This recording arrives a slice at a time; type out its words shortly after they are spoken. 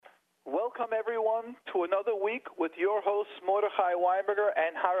Welcome, everyone, to another week with your hosts, Mordechai Winberger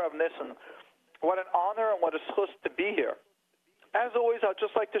and Harav Nissen. What an honor and what a schus to be here. As always, I'd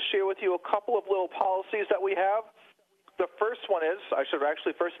just like to share with you a couple of little policies that we have. The first one is, I should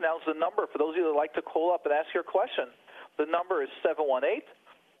actually first announce the number for those of you that like to call up and ask your question. The number is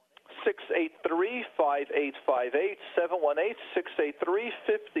 718-683-5858,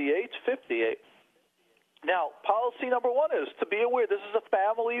 718-683-5858. Now, policy number one is to be aware this is a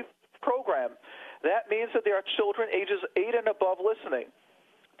family program. That means that there are children ages 8 and above listening.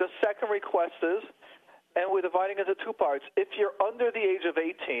 The second request is, and we're dividing into two parts, if you're under the age of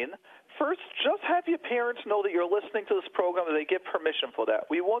 18, first, just have your parents know that you're listening to this program and they give permission for that.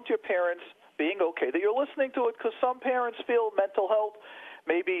 We want your parents being okay that you're listening to it, because some parents feel mental health,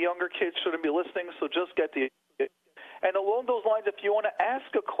 maybe younger kids shouldn't be listening, so just get the... And along those lines, if you want to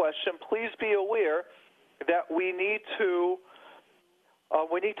ask a question, please be aware that we need to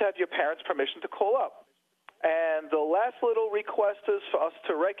have your parents' permission to call up. And the last little request is for us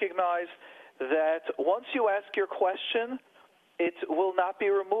to recognize that once you ask your question, it will not be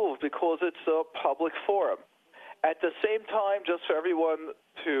removed because it's a public forum. At the same time, just for everyone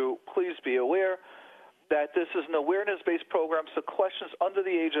to please be aware that this is an awareness-based program, so questions under the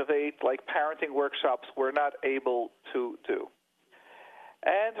age of 8, like parenting workshops, we're not able to do.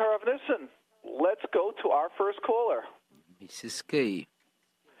 And Harav Nissen, let's go to our first caller. Mrs. K.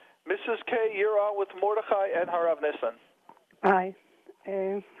 Mrs. K, you're on with Mordechai and Harav Nissen. Hi.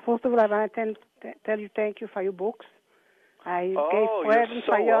 First of all, I want to tell you thank you for your books. I gave presents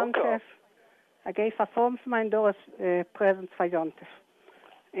for Yontef. I gave a form for my daughter's presents for Yontef.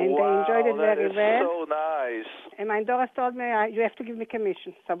 And they enjoyed it very well. That is so nice. And my daughter told me, you have to give me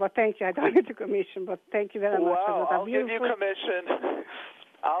commission. So, but thank you. I don't need a commission, but thank you very much. Wow, I'll give you commission.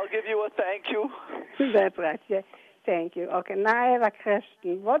 I'll give you a thank you. That's right, yeah. Thank you. Okay, now I have a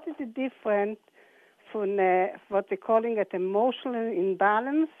question. What is the difference from what they're calling it emotional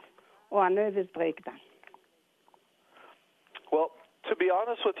imbalance or a nervous breakdown? Well, to be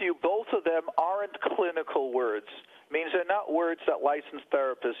honest with you, both of them aren't clinical words. Means they're not words that licensed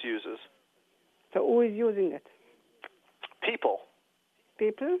therapist uses. So who is using it? People.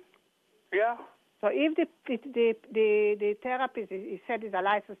 People? Yeah. So if the therapist, he said he's a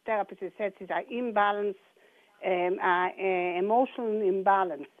licensed therapist, he said he's an imbalance, emotional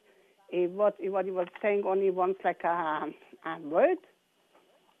imbalance. What he was saying only wants like a word?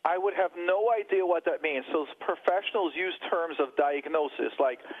 I would have no idea what that means. So professionals use terms of diagnosis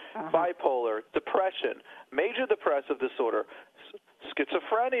like bipolar, depression, major depressive disorder,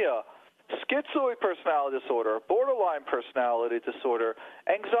 schizophrenia, schizoid personality disorder, borderline personality disorder,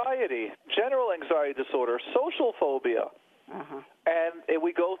 anxiety, general anxiety disorder, social phobia. And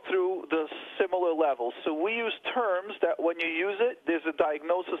we go through the similar levels. So we use terms that when you use it, there's a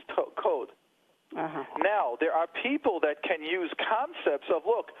diagnosis code. Now, there are people that can use concepts of,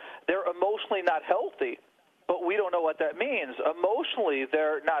 look, they're emotionally not healthy, but we don't know what that means. Emotionally,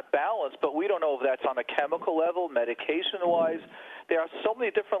 they're not balanced, but we don't know if that's on a chemical level, medication-wise. There are so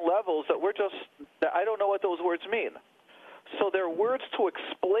many different levels that I don't know what those words mean. So they're words to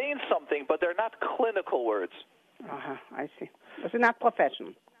explain something, but they're not clinical words. I see. So they're not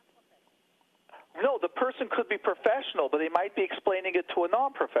professional. No, the person could be professional, but they might be explaining it to a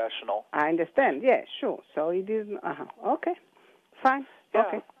non-professional. I understand. Yeah, sure. So it isn't. Okay, fine. Yeah.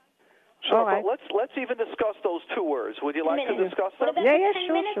 Okay. Sure, all right. But let's even discuss those two words. Would you like to discuss them? Yeah,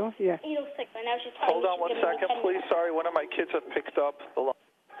 sure. Yeah. Hold on one second, please. Sorry, one of my kids have picked up the line.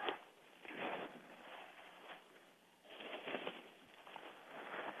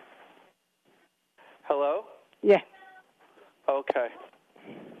 Hello? Yeah. Okay.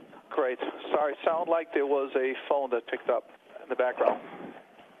 Great. Sorry, sound like there was a phone that picked up in the background.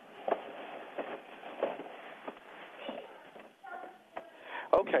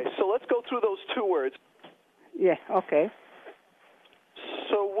 Okay, so let's go through those two words. Yeah, okay.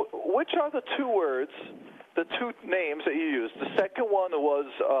 So which are the two words, the two names that you used? The second one was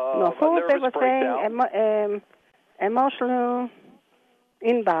a nervous breakdown. Saying emotional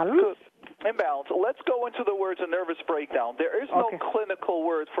imbalance. Good. Imbalance. Let's go into the words a nervous breakdown. There is no clinical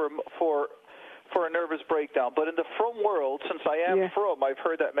word for a nervous breakdown, but in the frum world, since I am frum, I've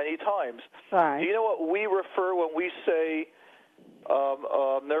heard that many times. Right. Do you know what we refer when we say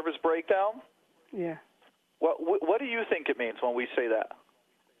nervous breakdown? Yeah. What do you think it means when we say that?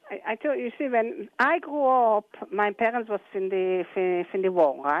 I tell you, see, when I grew up, my parents was in the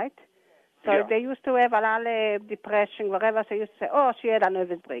war, right? So they used to have a lot of depression, whatever. So they used to say, "Oh, she had a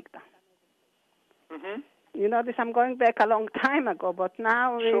nervous breakdown." You know this. I'm going back a long time ago, but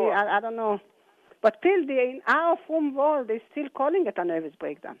now I don't know. But still, in our frum world, they're still calling it a nervous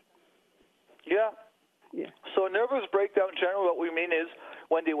breakdown. Yeah. Yeah. So a nervous breakdown, generally what we mean is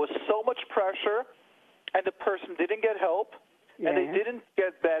when there was so much pressure and the person didn't get help and they didn't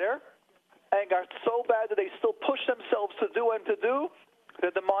get better and got so bad that they still push themselves to do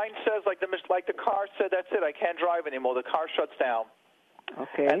that the mind says, like the car said, that's it, I can't drive anymore. The car shuts down.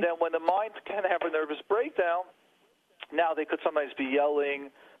 Okay. And then when the mind can have a nervous breakdown, now they could sometimes be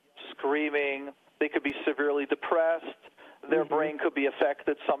yelling, screaming. They could be severely depressed. Their brain could be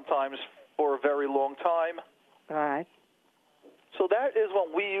affected sometimes for a very long time. Right. So that is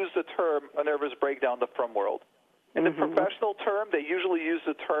when we use the term a nervous breakdown in the frum world. In the professional term, they usually use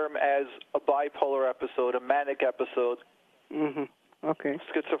the term as a bipolar episode, a manic episode, okay,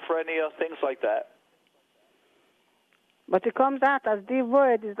 schizophrenia, things like that. But it comes out as the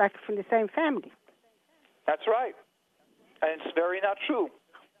word is like from the same family. That's right. And it's very not true.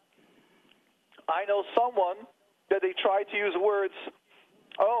 I know someone that they tried to use words,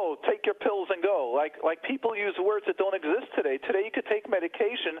 oh, take your pills and go. Like people use words that don't exist today. Today you could take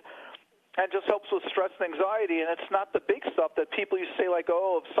medication and just helps with stress and anxiety, and it's not the big stuff that people used to say, like,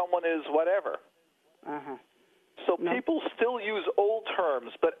 oh, if someone is whatever. So people still use old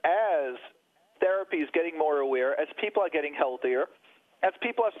terms, but as therapy is getting more aware, as people are getting healthier, as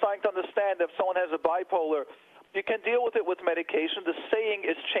people are starting to understand if someone has a bipolar, you can deal with it with medication. The saying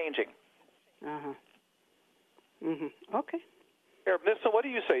is changing. Okay. Here, Nissa, what do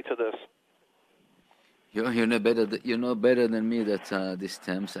you say to this? You know better than me that these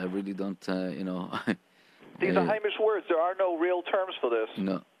terms I really don't These are Heimish words. There are no real terms for this.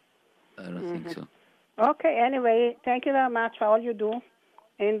 No, I don't think so. Okay. Anyway, thank you very much for all you do,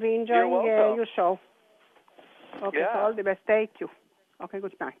 and we enjoy your show. Okay. Yeah. So all the best. Thank you. Okay.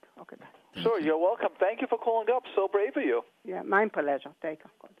 Good night. Okay. Bye. Sure. You're welcome. Thank you for calling up. So brave of you. Yeah. My pleasure. Take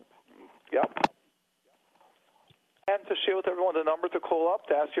care. Yep. And to share with everyone, the number to call up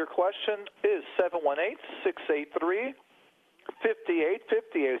to ask your question is 718-683-5858,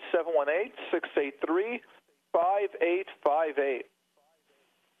 718-683-5858.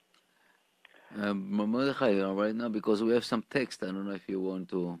 Mordechai, right now, because we have some text, I don't know if you want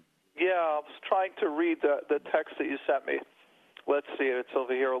to... Yeah, I was trying to read the text that you sent me. Let's see, it's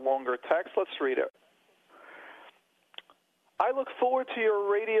over here, a longer text. Let's read it. I look forward to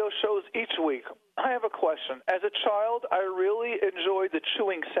your radio shows each week. I have a question. As a child, I really enjoyed the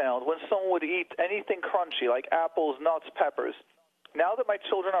chewing sound when someone would eat anything crunchy, like apples, nuts, peppers. Now that my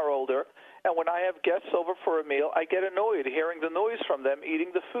children are older, and when I have guests over for a meal, I get annoyed hearing the noise from them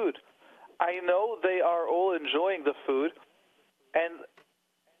eating the food. I know they are all enjoying the food, and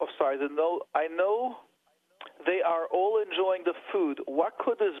I know they are all enjoying the food. What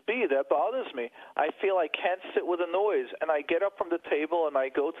could this be that bothers me? I feel I can't sit with the noise, and I get up from the table and I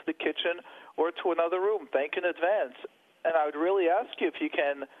go to the kitchen or to another room. Thank you in advance. And I would really ask you if you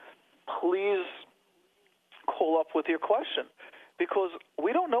can please call up with your question, because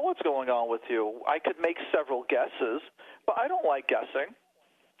we don't know what's going on with you. I could make several guesses, but I don't like guessing.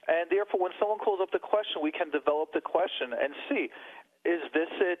 And therefore, when someone calls up the question, we can develop the question and see, is this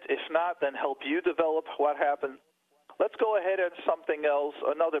it? If not, then help you develop what happened. Let's go ahead and something else,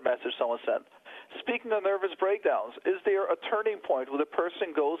 another message someone sent. Speaking of nervous breakdowns, is there a turning point where the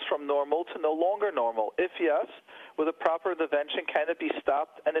person goes from normal to no longer normal? If yes, with a proper intervention, can it be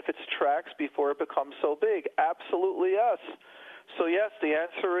stopped? And if it's tracks before it becomes so big? Absolutely yes. So yes, the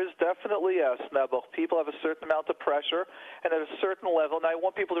answer is definitely yes, Nebuch. People have a certain amount of pressure, and at a certain level, and I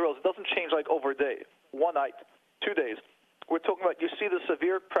want people to realize it doesn't change like over a day, one night, 2 days. We're talking about you see the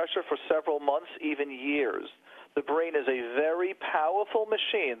severe pressure for several months, even years. The brain is a very powerful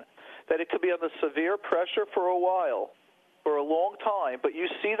machine that it could be under severe pressure for a while, for a long time, but you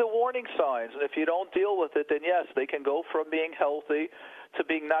see the warning signs, and if you don't deal with it, then yes, they can go from being healthy to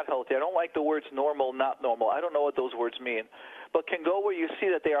being not healthy. I don't like the words normal, not normal. I don't know what those words mean, but can go where you see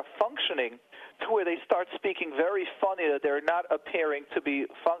that they are functioning to where they start speaking very funny, that they're not appearing to be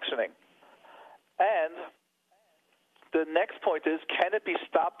functioning. And the next point is, can it be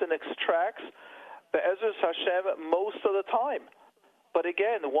stopped in its tracks? Be'ezus Hashem, most of the time. But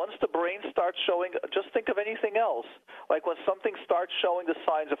again, once the brain starts showing, just think of anything else. Like when something starts showing the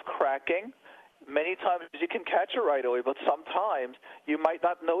signs of cracking, many times you can catch it right away, but sometimes you might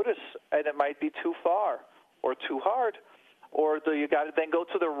not notice, and it might be too far or too hard. Or you got to then go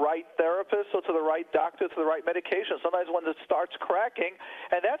to the right therapist or to the right doctor, to the right medication. Sometimes when it starts cracking,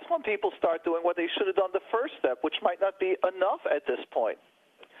 and that's when people start doing what they should have done the first step, which might not be enough at this point.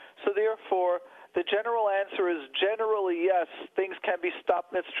 So therefore, the general answer is generally yes, things can be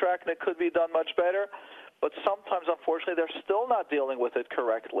stopped in its track and it could be done much better, but sometimes, unfortunately, they're still not dealing with it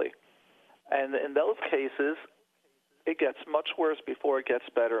correctly. And in those cases, It gets much worse before it gets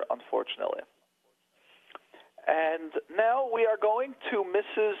better, unfortunately. And now we are going to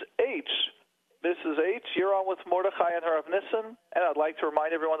Mrs. H. Mrs. H, you're on with Mordechai and Harav Nissen, and I'd like to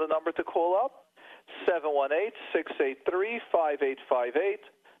remind everyone the number to call up, 718-683-5858,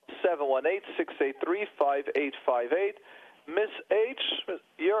 718-683-5858. Miss H,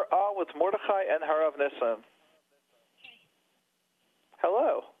 you're on with Mordechai and Harav Nissen.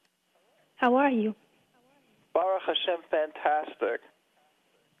 Hello. How are you? Baruch Hashem, fantastic.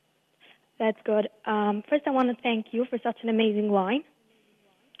 That's good. First, I want to thank you for such an amazing line.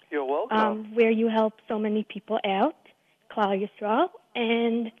 You're welcome. Where you help so many people out, Klal Yisrael.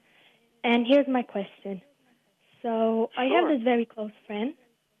 And here's my question. So Sure. I have this very close friend,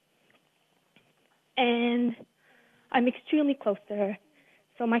 and I'm extremely close to her.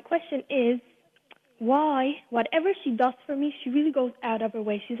 So my question is, why, whatever she does for me, she really goes out of her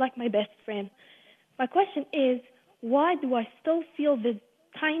way. She's like my best friend. My question is, why do I still feel this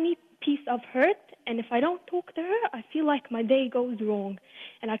tiny piece of hurt? And if I don't talk to her, I feel like my day goes wrong,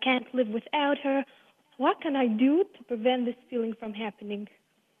 and I can't live without her. What can I do to prevent this feeling from happening?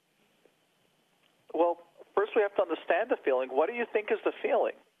 Well, first we have to understand the feeling. What do you think is the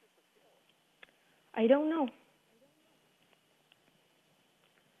feeling? I don't know.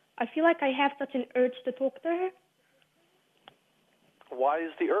 I feel like I have such an urge to talk to her. Why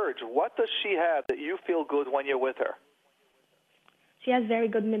is the urge? What does she have that you feel good when you're with her? She has very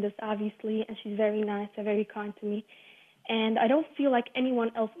good midas, obviously, and she's very nice and very kind to me. And I don't feel like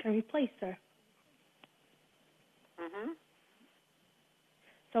anyone else can replace her. Mm-hmm.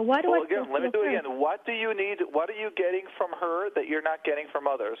 So why do well, I again, feel let me do it hurt? again. What do you need? What are you getting from her that you're not getting from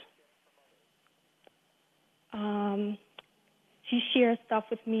others? She shares stuff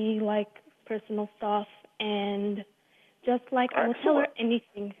with me, like personal stuff, and just like I will tell her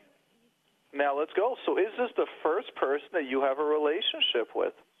anything. Now let's go. So is this the first person that you have a relationship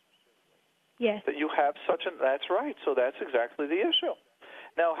with? Yes. That you have such an... That's right. So that's exactly the issue.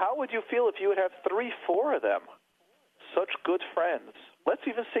 Now, how would you feel if you would have 3, 4 of them? Such good friends. Let's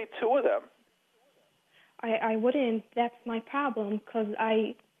even say 2 of them. I wouldn't. That's my problem, because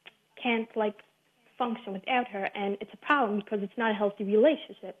I can't, function without her, and it's a problem because it's not a healthy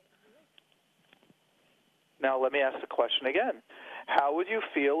relationship. Now, let me ask the question again. How would you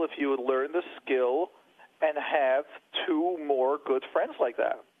feel if you would learn the skill and have 2 more good friends like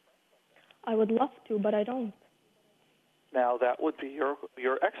that? I would love to, but I don't. Now, that would be your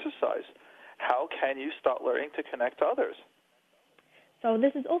exercise. How can you start learning to connect to others? So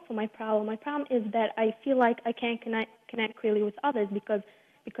this is also my problem. My problem is that I feel like I can't connect really with others because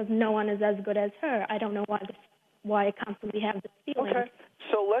no one is as good as her. I don't know why I constantly have this feeling. Okay.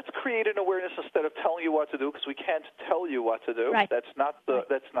 So let's create an awareness instead of telling you what to do, because we can't tell you what to do. Right. That's not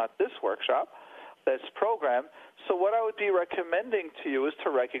this workshop. That's program. So what I would be recommending to you is to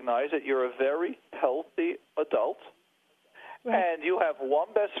recognize that you're a very healthy adult, right, and you have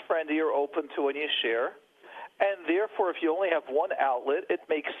one best friend that you're open to and you share. And therefore, if you only have one outlet, it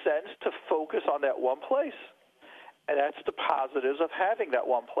makes sense to focus on that one place. And that's the positives of having that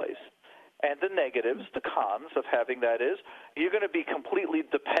one place. And the negatives, the cons of having that is, you're going to be completely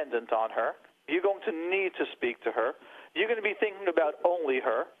dependent on her. You're going to need to speak to her. You're going to be thinking about only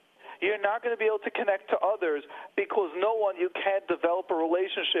her. You're not going to be able to connect to others because you can't develop a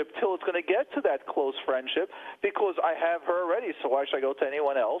relationship till it's going to get to that close friendship because I have her already, so why should I go to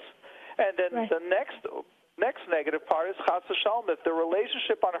anyone else? And then right, the next negative part is chas v'shalom. If the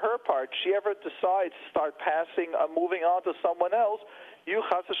relationship on her part, she ever decides to start moving on to someone else, you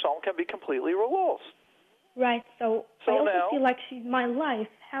chas v'shalom can be completely lost. Right. So I also now, feel like she's my life.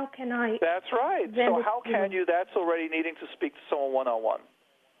 How can I? That's right. So how can you? That's already needing to speak to someone one-on-one.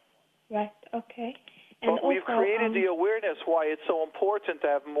 Right. Okay. And but we've created the awareness why it's so important to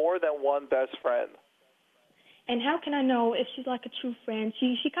have more than one best friend. And how can I know if she's like a true friend?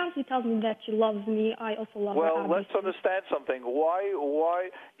 She constantly tells me that she loves me. I also love her. Well, let's understand something. Why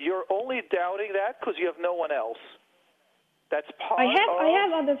you're only doubting that because you have no one else. That's part I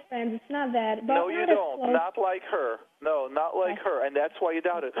have other friends. It's not that. But no, you don't. Not like her. No, not like her. And that's why you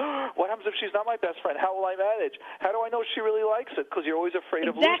doubt it. What happens if she's not my best friend? How will I manage? How do I know she really likes it? Because you're always afraid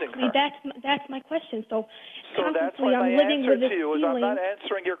of losing her. That's my question. So that's why my answer to you is I'm not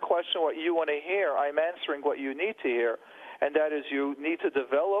answering your question what you want to hear. I'm answering what you need to hear. And that is you need to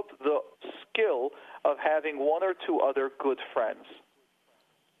develop the skill of having 1 or 2 other good friends.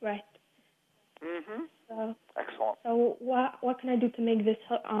 Right. Mm-hmm. So, excellent. So what can I do to make this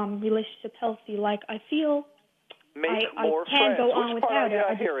relationship healthy? Like I feel I can't friends. go on Which without part are you her.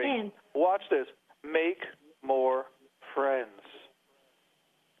 not hearing? Watch this. Make more friends.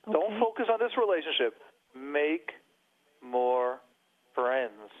 Okay. Don't focus on this relationship. Make more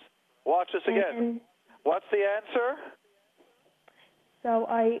friends. Watch this again. What's the answer? So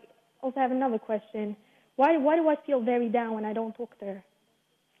I also have another question. Why do I feel very down when I don't talk to her?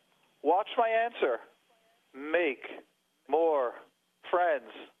 Watch my answer. Make more friends.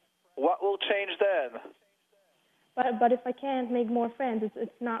 What will change then? But if I can't make more friends,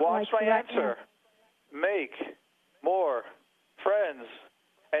 it's not Watch like my right answer. now. Make more friends.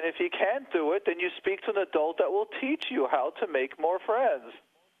 And if you can't do it, then you speak to an adult that will teach you how to make more friends.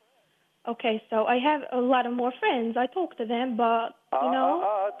 Okay, so I have a lot of more friends. I talk to them, but,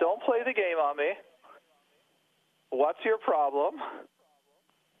 don't play the game on me. What's your problem?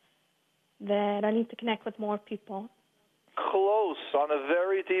 That I need to connect with more people. Close, on a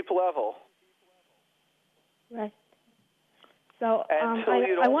very deep level. Right. So until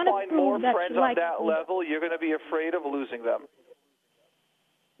you I don't want find to more prove that friends you on like that me. level, you're going to be afraid of losing them.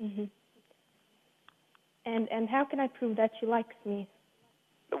 Mm-hmm. And how can I prove that she likes me?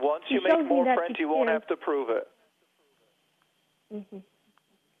 Once She you make shows me more that friends, she you won't cares. have to prove it. Mm-hmm.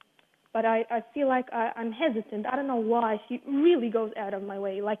 But I feel like I'm hesitant. I don't know why. She really goes out of my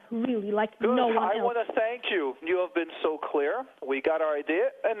way, like really, like Good. no one I else. want to thank you. You have been so clear. We got our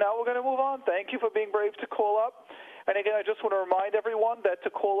idea, and now we're going to move on. Thank you for being brave to call up. And again, I just want to remind everyone that to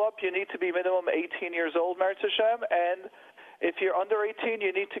call up, you need to be minimum 18 years old, Meretz Hashem, and if you're under 18,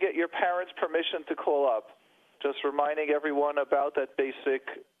 you need to get your parents' permission to call up. Just reminding everyone about that basic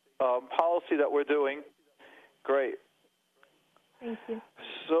policy that we're doing. Great. Thank you.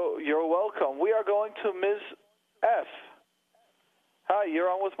 So you're welcome. We are going to Ms. F. Hi, you're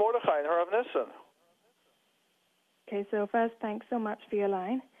on with Mordechai and Harav Nissen. Okay, so first, thanks so much for your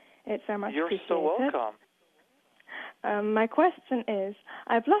line. It's very much appreciated. You're so welcome. My question is,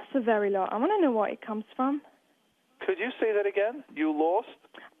 I've lost a very lot. I want to know what it comes from. Could you say that again? You lost?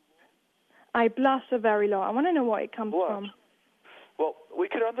 I blush a very lot. I want to know what it comes from. Well, we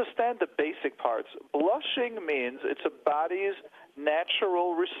could understand the basic parts. Blushing means it's a body's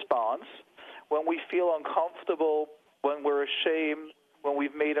natural response when we feel uncomfortable, when we're ashamed, when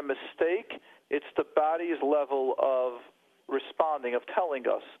we've made a mistake. It's the body's level of responding, of telling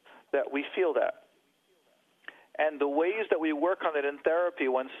us that we feel that. And the ways that we work on it in therapy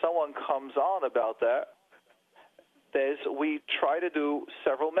when someone comes on about that is we try to do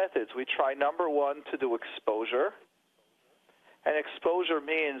several methods. We try, number one, to do exposure. And exposure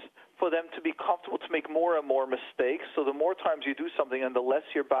means for them to be comfortable to make more and more mistakes. So the more times you do something, and the less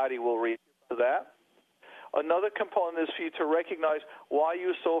your body will react to that. Another component is for you to recognize why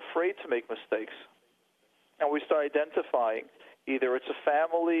you're so afraid to make mistakes. And we start identifying either it's a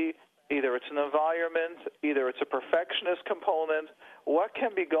family, either it's an environment, either it's a perfectionist component. What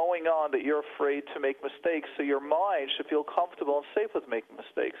can be going on that you're afraid to make mistakes so your mind should feel comfortable and safe with making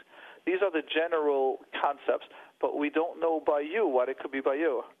mistakes? These are the general concepts, but we don't know by you what it could be by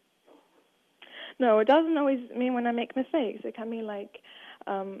you. No, it doesn't always mean when I make mistakes. It can mean like,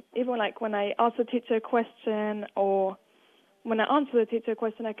 even like when I ask the teacher a question or when I answer the teacher a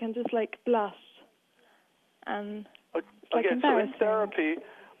question, I can just like blush. And it's like again, so in embarrassing. therapy,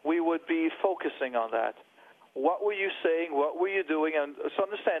 we would be focusing on that. What were you saying? What were you doing? And so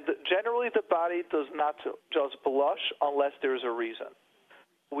understand that generally the body does not just blush unless there's a reason.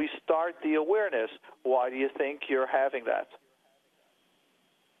 We start the awareness. Why do you think you're having that?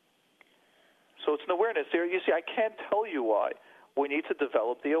 So it's an awareness. There, you see, I can't tell you why. We need to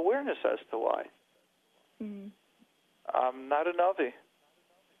develop the awareness as to why. Mm-hmm. I'm not a Navi.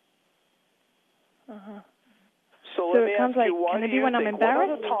 Uh-huh. So So let me it comes ask you, like, why can do it be you when I'm think? What are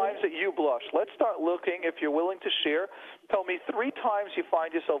embarrassed? the times that you blush? Let's start looking. If you're willing to share, tell me 3 times you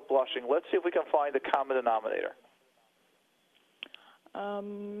find yourself blushing. Let's see if we can find the common denominator.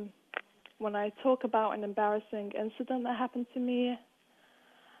 When I talk about an embarrassing incident that happened to me,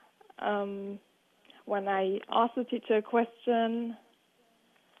 when I ask the teacher a question.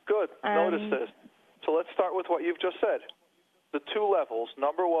 Good. Notice this. So let's start with what you've just said. The 2 levels.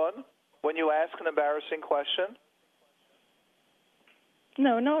 Number 1, when you ask an embarrassing question.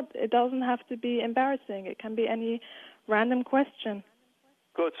 No, it doesn't have to be embarrassing. It can be any random question.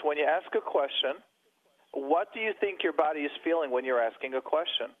 Good. So when you ask a question, what do you think your body is feeling when you're asking a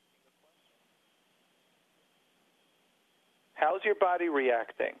question? How's your body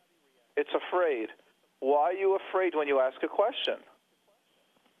reacting? It's afraid. Why are you afraid when you ask a question?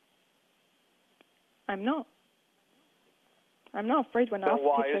 I'm not afraid when I ask Then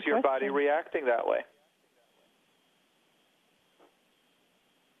why a teacher is your a question. body reacting that way?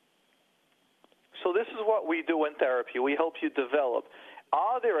 So this is what we do in therapy. We help you develop.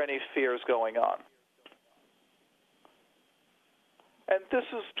 Are there any fears going on? And this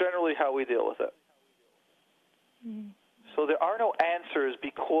is generally how we deal with it. So there are no answers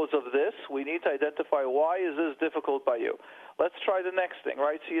because of this. We need to identify why is this difficult by you. Let's try the next thing,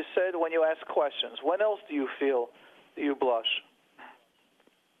 right? So you said when you ask questions. When else do you feel that you blush?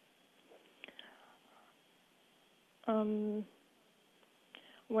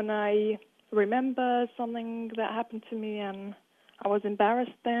 When I remember something that happened to me and I was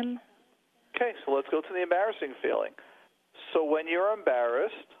embarrassed then. Okay, so let's go to the embarrassing feeling. So when you're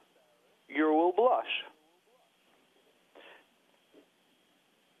embarrassed, you will blush.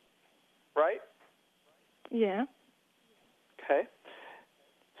 Right? Yeah. Okay.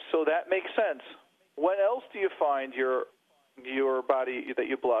 So that makes sense. When else do you find your body that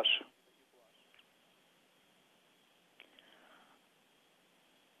you blush?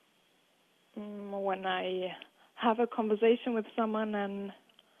 When I have a conversation with someone and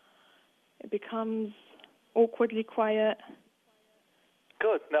it becomes awkwardly quiet.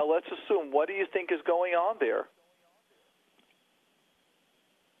 Good. Now let's assume, what do you think is going on there?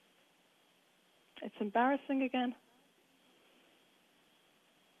 It's embarrassing again.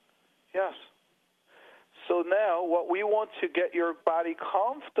 Yes. So now what we want to get your body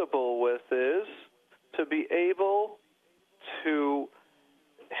comfortable with is to be able to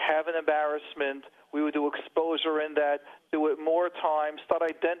have an embarrassment. We would do exposure in that, do it more times, start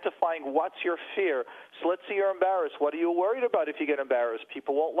identifying what's your fear. So let's say you're embarrassed. What are you worried about if you get embarrassed?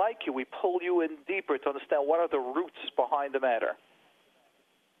 People won't like you. We pull you in deeper to understand what are the roots behind the matter.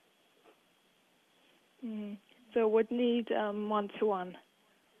 So would need one-to-one.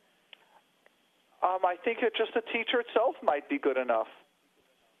 I think just the teacher itself might be good enough.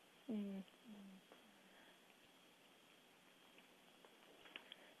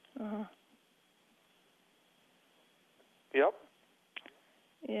 Yep.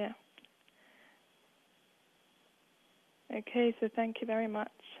 Yeah. Okay, so thank you very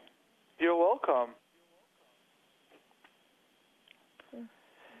much. You're welcome.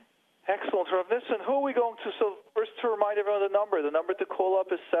 Excellent. Rav Nissen, who are we going to? So first, to remind everyone the number to call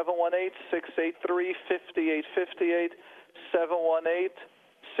up is 718-683-5858,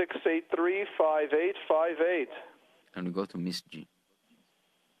 718-683-5858. And we go to Miss G.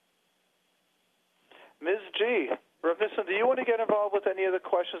 Ms. G, Rav Nissen, do you want to get involved with any of the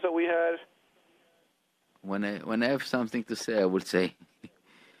questions that we had? When I have something to say, I will say.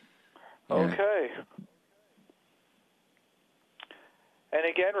 Yeah. Okay. And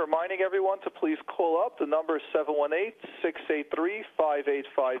again, reminding everyone to please call up. The number is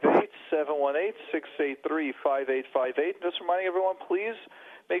 718-683-5858, 718-683-5858. Just reminding everyone, please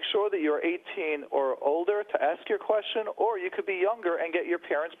make sure that you're 18 or older to ask your question, or you could be younger and get your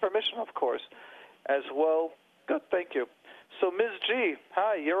parents' permission, of course, as well. Good, thank you. So, Ms. G,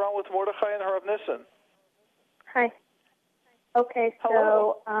 hi, you're on with Mordechai and Rav Nissen. Hi. Okay,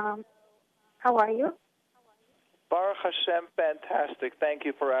 so how are you? Baruch Hashem, fantastic. Thank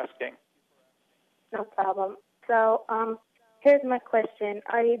you for asking. No problem. So here's my question.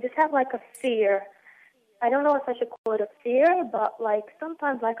 I just have like a fear. I don't know if I should call it a fear, but like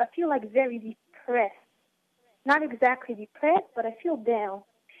sometimes like I feel like very depressed. Not exactly depressed, but I feel down.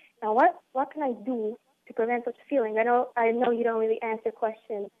 Now what can I do to prevent such feeling? I know you don't really answer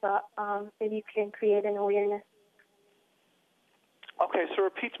questions, but maybe you can create an awareness. Okay, so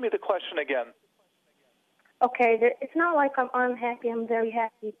repeat to me the question again. Okay, it's not like I'm unhappy. I'm very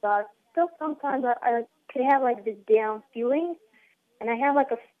happy, but still sometimes I can have like this down feeling, and I have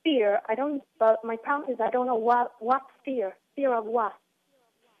like a fear. But my problem is I don't know what fear. Fear of what?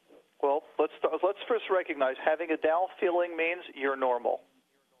 Well, let's first recognize having a down feeling means you're normal.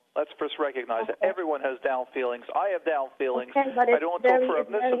 Let's first recognize that everyone has down feelings. I have down feelings. Okay, but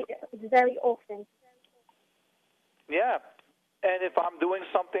it's very often. Yeah. And if I'm doing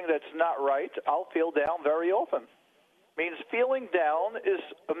something that's not right, I'll feel down very often. Means feeling down is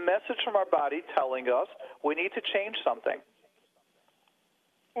a message from our body telling us we need to change something.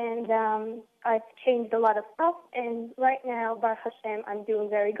 And I've changed a lot of stuff, and right now, Baruch Hashem, I'm doing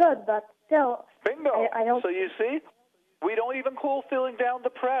very good, but still, Bingo. I don't... So you see, we don't even call feeling down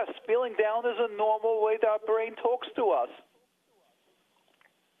depressed. Feeling down is a normal way that our brain talks to us.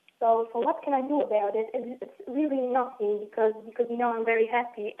 So what can I do about it? It's really nothing because I'm very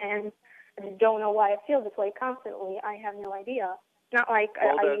happy and I just don't know why I feel this way constantly. I have no idea. It's not like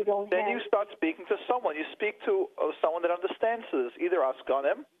I don't then have... you start speaking to someone. You speak to someone that understands this, either ask on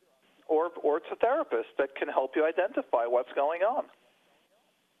him or it's a therapist that can help you identify what's going on.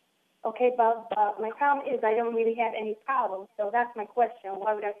 Okay, but my problem is I don't really have any problems, so that's my question.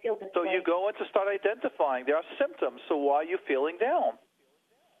 Why would I feel this way? So you go in to start identifying. There are symptoms, so why are you feeling down?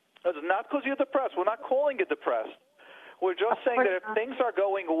 It's not because you're depressed. We're not calling you depressed. We're just saying that if things are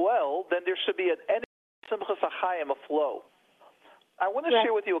going well, then there should be an energy simchas hachayim, a flow. I want to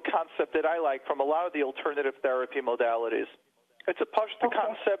share with you a concept that I like from a lot of the alternative therapy modalities. It's a Pashto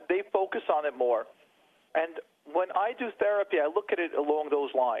concept. They focus on it more. And when I do therapy, I look at it along those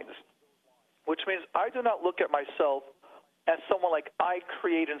lines, which means I do not look at myself as someone like I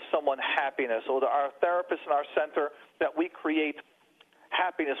create in someone happiness, or our therapists in our center that we create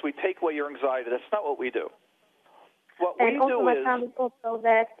happiness. We take away your anxiety. That's not what we do. What and we also do my is... found also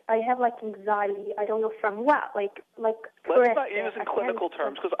that I have like anxiety. I don't know from what. Like Let's not use in clinical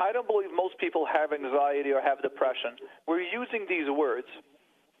terms, because I don't believe most people have anxiety or have depression. We're using these words.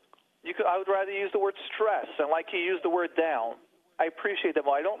 I would rather use the word stress, and like you use the word down. I appreciate them.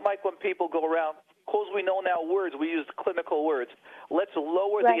 I don't like when people go around, because we know now words, we use clinical words. Let's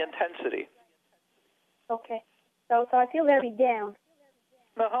lower the intensity. Okay. So I feel very down.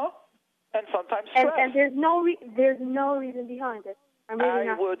 Uh-huh. And sometimes stress. And there's no reason behind it.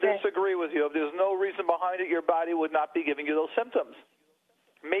 I would disagree with you. If there's no reason behind it, your body would not be giving you those symptoms.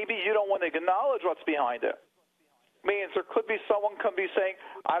 Maybe you don't want to acknowledge what's behind it. Means there could be someone could be saying,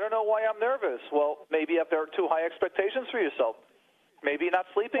 I don't know why I'm nervous. Well, maybe if there are too high expectations for yourself. Maybe you're not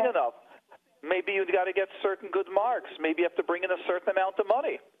sleeping enough. Maybe you've got to get certain good marks. Maybe you have to bring in a certain amount of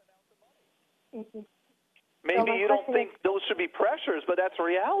money. Mm-hmm. Maybe you don't think those should be pressures, but that's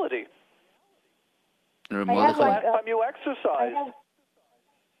reality. Last time you exercise.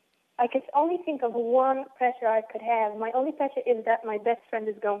 I could only think of one pressure I could have. My only pressure is that my best friend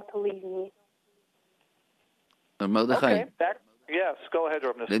is going to leave me. Mordechai, yes, go ahead,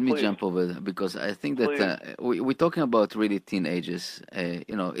 Robin. Let me jump over there, because I think that we're talking about really teenagers.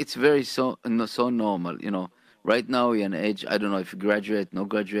 It's very so normal. Right now you're an age. I don't know if you graduate, no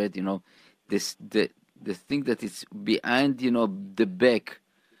graduate. The thing that is behind the back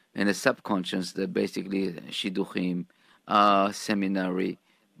and the subconscious, that basically shidduchim, seminary,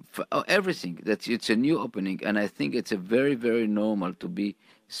 everything, that it's a new opening, and I think it's a very, very normal to be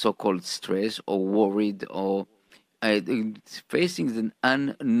so-called stressed or worried or facing the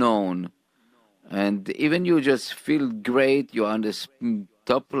unknown. And even you just feel great, you're on the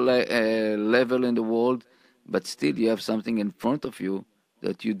top level in the world, but still you have something in front of you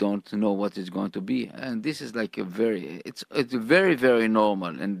that you don't know what it's going to be. And this is like it's very, very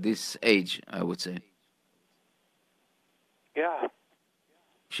normal in this age, I would say. Yeah.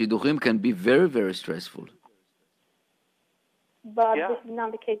 Shidduchim can be very, very stressful. But this is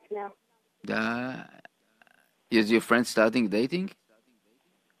not the case now. Is your friend starting dating?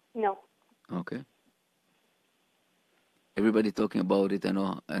 No. Okay. Everybody talking about it, I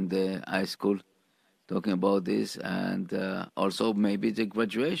know, and the high school talking about this, and also maybe the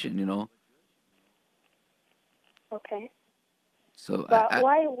graduation, Okay. So, but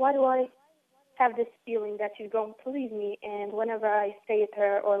why do I have this feeling that she's going to leave me? And whenever I say to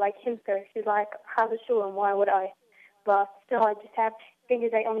her or like hint her, she's like, "How's the show?" And why would I? But still, I just have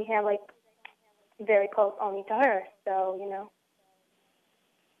fingers I only have like very close only to her. So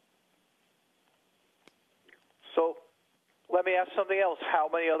So, let me ask something else. How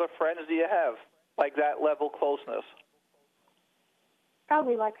many other friends do you have, like that level closeness?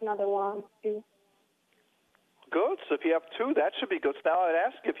 Probably like another 1, 2. Good. So if you have 2, that should be good. So now I'd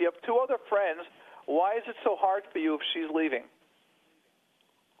ask you, if you have 2 other friends, why is it so hard for you if she's leaving?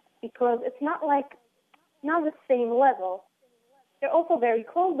 Because it's not the same level. They're also very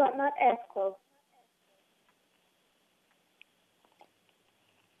close, but not as close.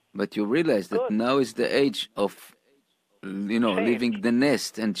 But you realize that now is the age of, leaving the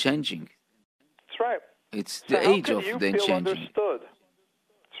nest and changing. That's right. It's the age of the changing. Understood?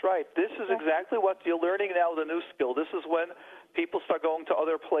 That's right. This is exactly what you're learning now, the new skill. This is when people start going to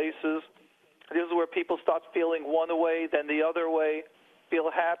other places. This is where people start feeling one way, then the other way,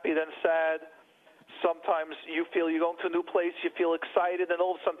 feel happy, then sad. Sometimes you feel you're going to a new place, you feel excited, and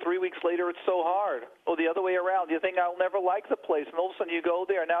all of a sudden 3 weeks later it's so hard. Or the other way around, you think I'll never like the place, and all of a sudden you go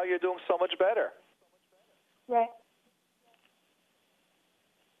there, and now you're doing so much better. Right.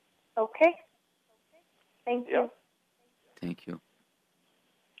 Okay. Thank you. Thank you.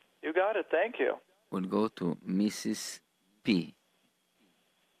 You got it. Thank you. We'll go to Mrs. P.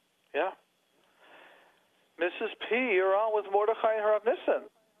 Yeah. Mrs. P., you're on with Mordechai and Harav Nissen.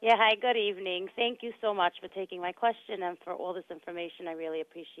 Yeah, hi, good evening. Thank you so much for taking my question and for all this information. I really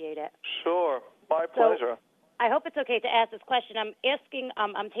appreciate it. Sure. My pleasure. I hope it's okay to ask this question. I'm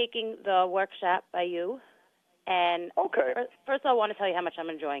taking the workshop by you. And first I want to tell you how much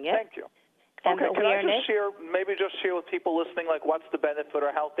I'm enjoying it. Thank you. And can I just share with people listening, like, what's the benefit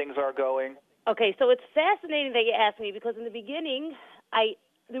or how things are going? Okay, so it's fascinating that you asked me, because in the beginning,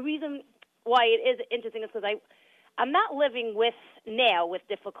 the reason why it is interesting is because I'm not living with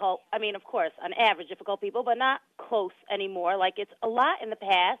difficult, I mean, of course, on average, difficult people, but not close anymore. Like, it's a lot in the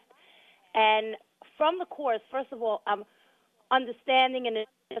past. And from the course, first of all, I'm understanding an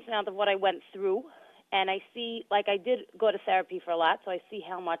amount of what I went through. And I see, like, I did go to therapy for a lot, so I see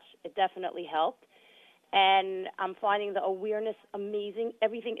how much it definitely helped. And I'm finding the awareness amazing.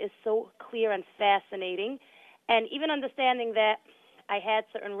 Everything is so clear and fascinating. And even understanding that I had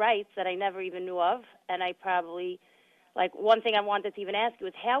certain rights that I never even knew of, and I probably, like, one thing I wanted to even ask you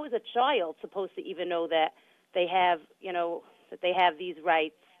is, how is a child supposed to even know that they have, that they have these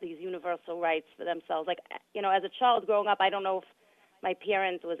rights, these universal rights for themselves? Like, as a child growing up, I don't know if my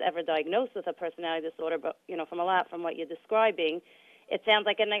parents was ever diagnosed with a personality disorder, but, from what you're describing, it sounds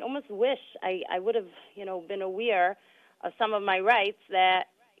like, and I almost wish I would have, been aware of some of my rights that,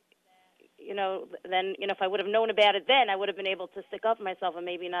 then, if I would have known about it then, I would have been able to stick up for myself and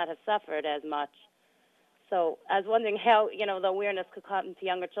maybe not have suffered as much. So I was wondering how, the awareness could come to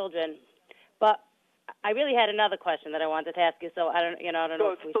younger children. But I really had another question that I wanted to ask you, so I don't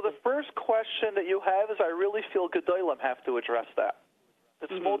know. So the first question that you have is, I really feel Gedolim have to address that.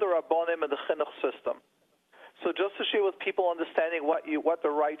 It's Moder Rabbonim and the Chinuch system. So just to share with people understanding what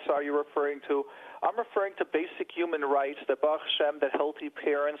the rights are you're referring to, I'm referring to basic human rights that Baruch Hashem, that healthy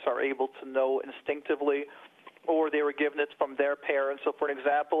parents are able to know instinctively, or they were given it from their parents. So for an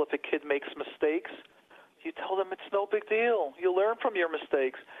example, if a kid makes mistakes, you tell them it's no big deal. You learn from your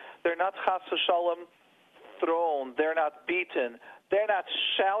mistakes. They're not chas v'shalom thrown. They're not beaten. They're not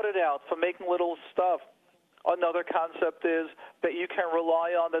shouted out for making little stuff. Another concept is that you can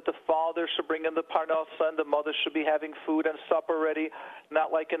rely on that the father should bring in the parnasa and the mother should be having food and supper ready,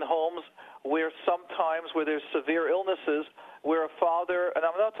 not like in homes where sometimes where there's severe illnesses, where a father, and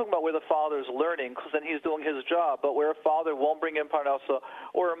I'm not talking about where the father is learning because then he's doing his job, but where a father won't bring in parnasa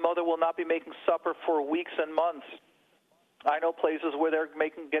or a mother will not be making supper for weeks and months. I know places where they're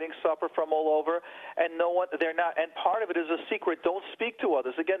getting supper from all over, and they're not, and part of it is a secret. Don't speak to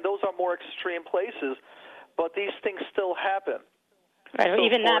others. Again, those are more extreme places. But these things still happen. Right, or so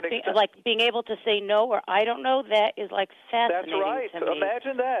even not being able to say no or I don't know, that is like fascinating. That's right. To me.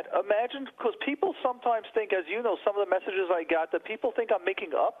 Imagine that. Imagine, because people sometimes think, as you know, some of the messages I got, that people think I'm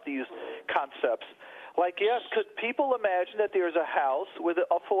making up these concepts. Like, yes, could people imagine that there's a house where,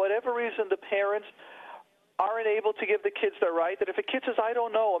 for whatever reason, the parents aren't able to give the kids their right, that if a kid says, I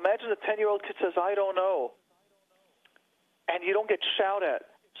don't know, imagine a 10-year-old kid says, I don't know, and you don't get shouted at,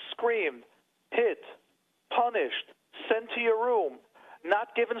 screamed, hit, punished, sent to your room,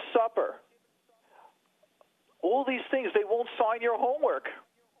 not given supper. All these things, they won't sign your homework.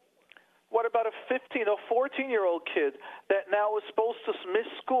 What about a 15 or 14-year-old kid that now is supposed to miss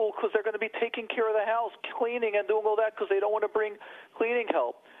school because they're going to be taking care of the house, cleaning and doing all that because they don't want to bring cleaning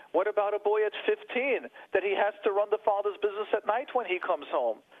help? What about a boy at 15 that he has to run the father's business at night when he comes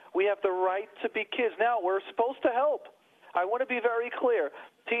home? We have the right to be kids. Now, we're supposed to help. I want to be very clear.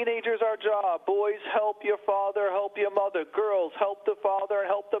 Teenagers, our job. Boys, help your father, help your mother. Girls, help the father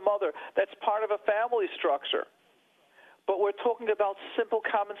and help the mother. That's part of a family structure. But we're talking about simple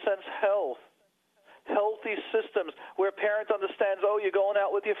common sense health. Healthy systems where a parent understands, oh, you're going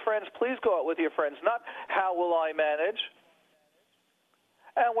out with your friends, please go out with your friends, not how will I manage.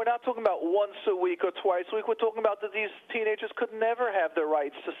 And we're not talking about once a week or twice a week. We're talking about that these teenagers could never have the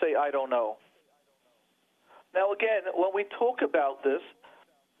rights to say, I don't know. Now, again, when we talk about this,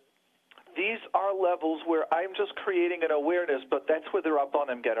 these are levels where I'm just creating an awareness, but that's where the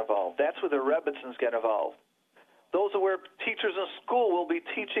Rabbanim get involved. That's where the Rebbitzins get involved. Those are where teachers in school will be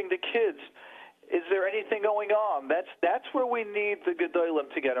teaching the kids. Is there anything going on? That's where we need the Gedolim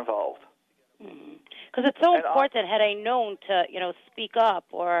to get involved. Because it's so important. Had I known to, speak up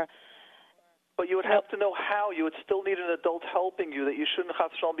or... But you would have to know how. You would still need an adult helping you, that you shouldn't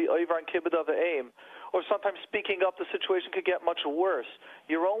have to be over on kibbud of aim. Or sometimes speaking up, the situation could get much worse.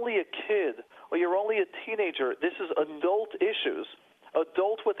 You're only a kid, or you're only a teenager. This is adult issues,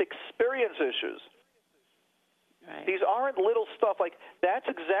 adult with experience issues. Right. These aren't little stuff. Like, that's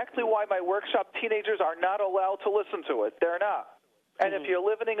exactly why my workshop teenagers are not allowed to listen to it. They're not. And if you're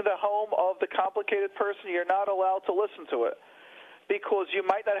living in the home of the complicated person, you're not allowed to listen to it. Because you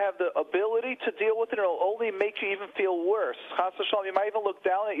might not have the ability to deal with it, and it'll only make you even feel worse. Chas v'shalom, you might even look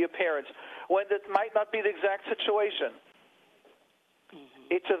down at your parents when it might not be the exact situation.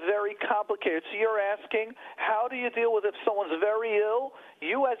 It's a very complicated. So you're asking, how do you deal with if someone's very ill?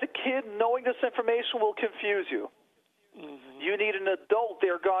 You as a kid, knowing this information will confuse you. You need an adult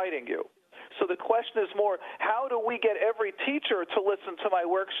there guiding you. So the question is more, how do we get every teacher to listen to my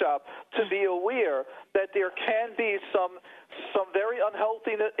workshop to be aware that there can be some very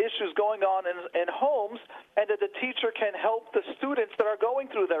unhealthy issues going on in homes, and that the teacher can help the students that are going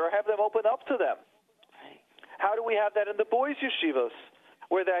through that, or have them open up to them? How do we have that in the boys' yeshivas,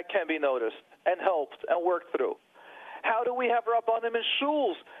 where that can be noticed and helped and worked through? How do we have Rabbanim in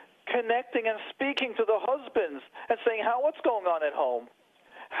shuls connecting and speaking to the husbands and saying, what's going on at home?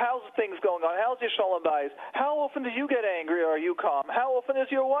 How's things going on? How's your shalom bayis? How often do you get angry, or are you calm? How often is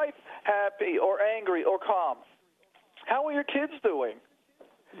your wife happy or angry or calm? How are your kids doing?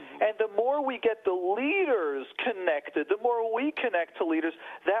 And the more we get the leaders connected, the more we connect to leaders,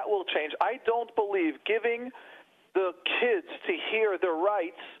 that will change. I don't believe giving the kids to hear their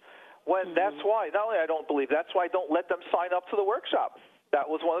rights when that's why, not only I don't believe, that's why I don't let them sign up to the workshop. That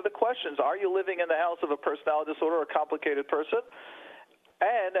was one of the questions. Are you living in the house of a personality disorder or a complicated person?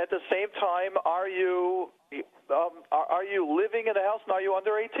 And at the same time, are you living in the house and are you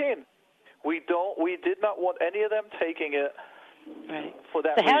under 18? We did not want any of them taking it. Right. For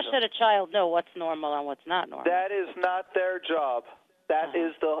that so how reason. should a child know what's normal and what's not normal? That is not their job. That's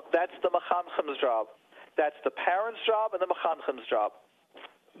the mechanchim's job. That's the parents' job and the mechanchim's job.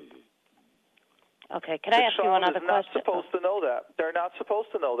 Okay, can I ask you another question? The child is not supposed to know that. They're not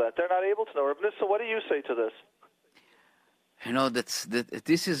supposed to know that. They're not able to know. So what do you say to this?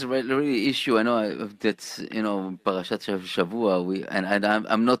 This is really issue. I know that's Parashat Shavua.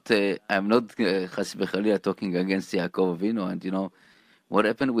 I'm not Chas v'Chalila talking against Yaakov Avinu, and what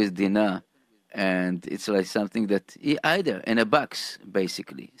happened with Dinah, and it's like something that he hid her in a box,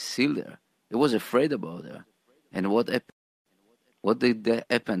 basically sealed her. He was afraid about her, and what happened? What did that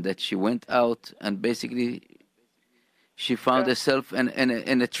happen? That she went out and basically she found herself in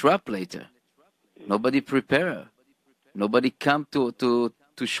a trap later. Nobody prepared her. Nobody come to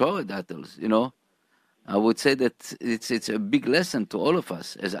show her that. I would say that it's a big lesson to all of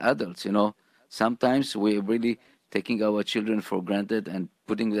us as adults. Sometimes we're really taking our children for granted and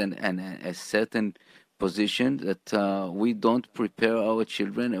putting them in a certain position that we don't prepare our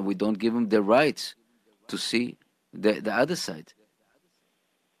children and we don't give them the rights to see the other side.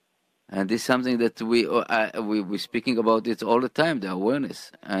 And this is something that we're speaking about it all the time, the awareness.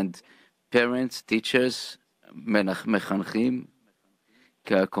 And parents, teachers, mechanchim,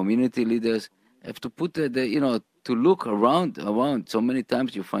 community leaders have to put to look around. So many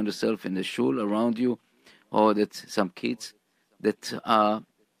times you find yourself in the shul around you, or that some kids that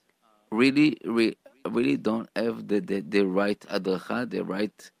really don't have the right adracha, the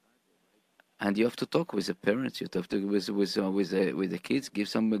right. And you have to talk with the parents. You have to with the kids. Give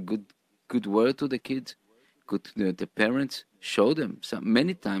some good word to the kids. The parents. Show them.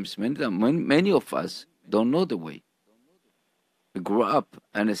 Many times, many of us don't know the way. We grew up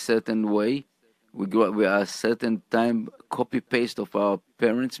in a certain way. We are a certain time copy paste of our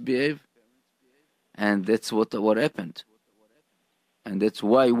parents' behave, and that's what happened. And that's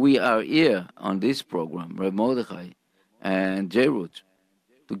why we are here on this program, Reb Mordechai and JRoot,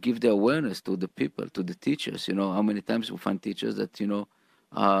 to give the awareness to the people, to the teachers. How many times we find teachers that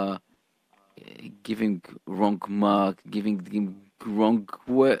are giving wrong mark, giving wrong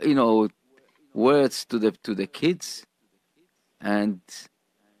words to the kids, and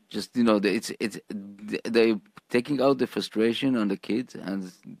just they're taking out the frustration on the kids, and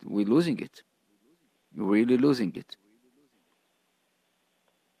we're losing it. We're really losing it.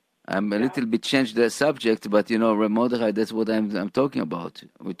 I'm a little bit changed the subject, but Reb Mordechai, that's what I'm talking about.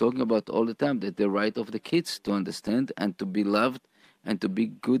 We're talking about all the time that the right of the kids to understand and to be loved and to be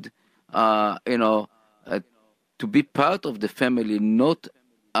good. To be part of the family, not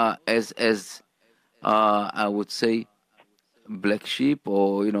as I would say, black sheep,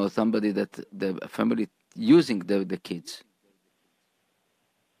 or somebody that the family using the kids.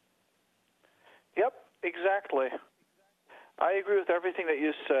 Yep, exactly. I agree with everything that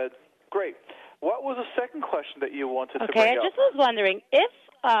you said. Great. What was the second question that you wanted to bring up? Okay, I just was wondering if,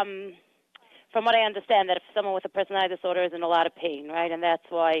 from what I understand, that if someone with a personality disorder is in a lot of pain, right, and that's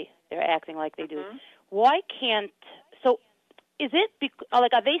why they're acting like they do, why can't, so is it, are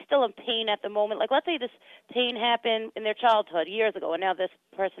they still in pain at the moment? Like, let's say this pain happened in their childhood years ago, and now this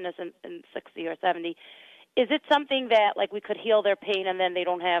person is in 60 or 70. Is it something that, we could heal their pain and then they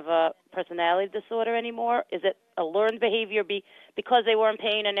don't have a personality disorder anymore? Is it a learned behavior because they were in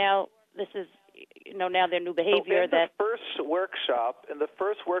pain and now this is, now their new behavior? So in the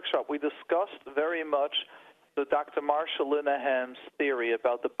first workshop, we discussed very much the Dr. Marsha Linehan's theory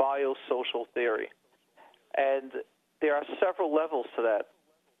about the biosocial theory. And there are several levels to that,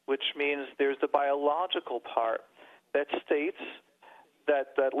 which means there's the biological part that states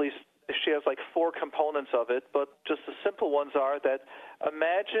that at least she has like 4 components of it, but just the simple ones are that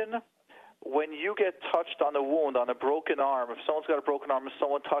imagine when you get touched on a wound, on a broken arm, if someone's got a broken arm and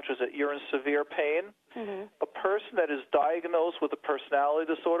someone touches it, you're in severe pain. A person that is diagnosed with a personality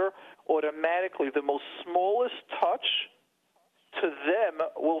disorder, automatically the most smallest touch to them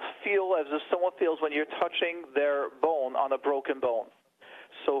will feel as if someone feels when you're touching their bone on a broken bone.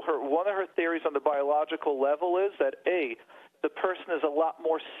 So one of her theories on the biological level is that A, the person is a lot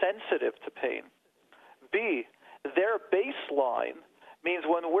more sensitive to pain. B, their baseline means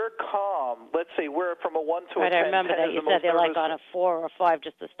when we're calm, let's say we're from a 1 to a 10. Right, I remember that. You said they're like on a 4 or 5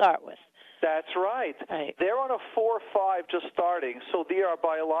 just to start with. That's right. They're on a 4 or 5 just starting. So there are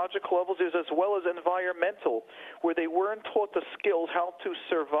biological levels as well as environmental, where they weren't taught the skills how to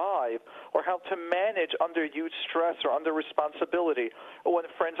survive or how to manage under huge stress or under responsibility, or when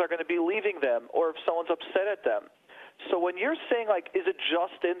friends are going to be leaving them, or if someone's upset at them. So when you're saying, like, is it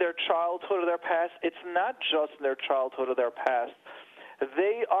just in their childhood or their past? It's not just in their childhood or their past.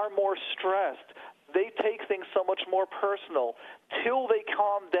 They are more stressed. They take things so much more personal. Till they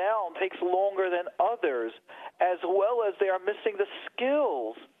calm down takes longer than others, as well as they are missing the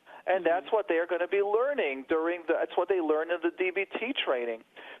skills. And that's what they're going to be learning that's what they learn in the DBT training.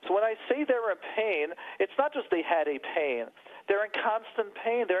 So when I say they're in pain, it's not just they had a pain. They're in constant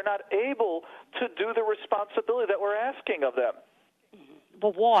pain. They're not able to do the responsibility that we're asking of them.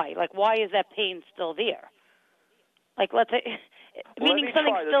 But why? Like, why is that pain still there? Like, let's say, meaning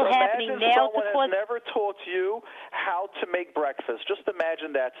something's still happening now to cause... Someone has never taught you how to make breakfast. Just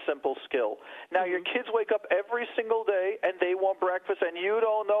imagine that simple skill. Now, your kids wake up every single day, and they want breakfast, and you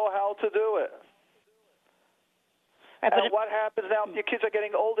don't know how to do it. Right, and what happens now if your kids are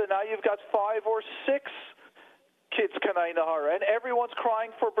getting older? Now you've got 5 or 6 kids, Kanai Nahara, and everyone's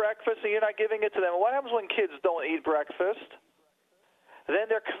crying for breakfast, and you're not giving it to them. What happens when kids don't eat breakfast? Then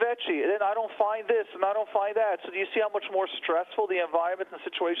they're kvetchy, and then I don't find this, and I don't find that. So do you see how much more stressful the environment and the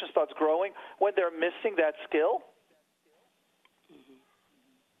situation starts growing when they're missing that skill?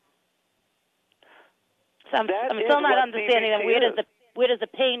 So I'm still not understanding that. Where does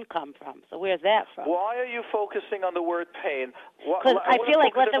the pain come from? So where's that from? Why are you focusing on the word pain? Because I feel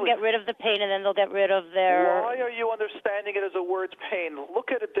like let them get rid of the pain, and then they'll get rid of their... Why are you understanding it as a word pain?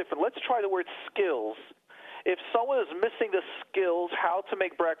 Look at it different. Let's try the word skills. If someone is missing the skills how to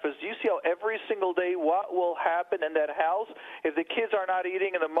make breakfast, do you see how every single day what will happen in that house? If the kids are not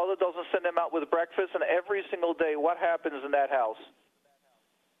eating and the mother doesn't send them out with breakfast, and every single day what happens in that house?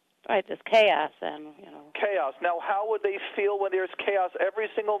 Right, there's chaos and, Chaos. Now, how would they feel when there's chaos every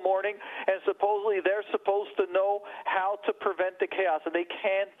single morning, and supposedly they're supposed to know how to prevent the chaos, and they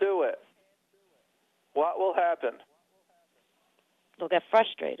can't do it? What will happen? They'll get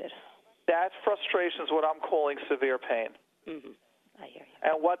frustrated. That frustration is what I'm calling severe pain. I hear you.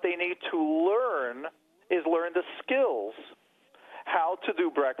 And what they need to learn is learn the skills, how to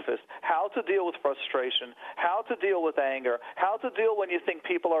do breakfast, how to deal with frustration, how to deal with anger, how to deal when you think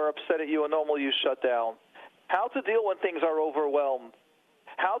people are upset at you and normally you shut down, how to deal when things are overwhelmed,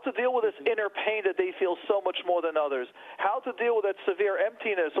 how to deal with this inner pain that they feel so much more than others, how to deal with that severe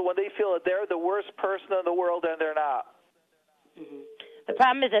emptiness so when they feel that they're the worst person in the world and they're not. The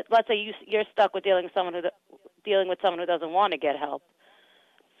problem is that, let's say you're stuck with dealing with someone who doesn't want to get help.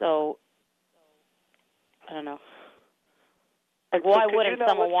 So, I don't know. Like, why wouldn't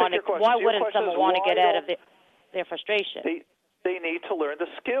someone want to get out of their frustration? They need to learn the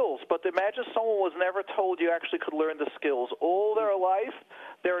skills. But imagine someone was never told you actually could learn the skills. All their life,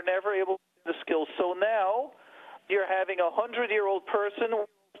 they're never able to learn the skills. So now you're having a 100-year-old person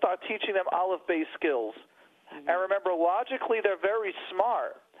start teaching them olive-based skills. And remember, logically, they're very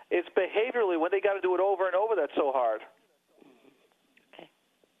smart. It's behaviorally, when they got to do it over and over, that's so hard. Okay,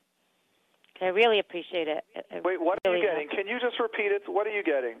 I really appreciate it. Wait, what are you getting? Can you just repeat it? What are you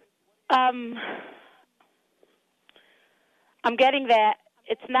getting? I'm getting that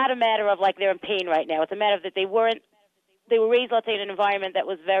it's not a matter of, like, they're in pain right now. It's a matter of that they were raised, let's say, in an environment that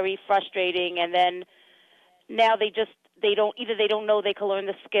was very frustrating, and then now they don't know they can learn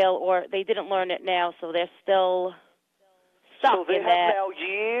the skill, or they didn't learn it now, so they're still stuck in that. So they have now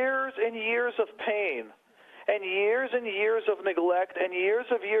years and years of pain, and years of neglect, and years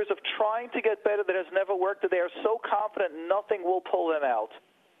of trying to get better that has never worked, that they are so confident nothing will pull them out.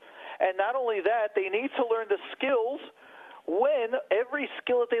 And not only that, they need to learn the skills. When every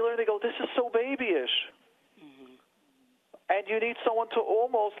skill that they learn, they go, this is so babyish. And you need someone to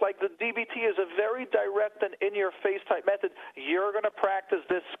almost, like the DBT is a very direct and in-your-face type method. You're going to practice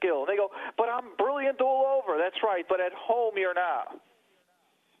this skill. And they go, but I'm brilliant all over. That's right, but at home you're not.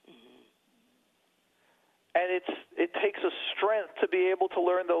 And it takes a strength to be able to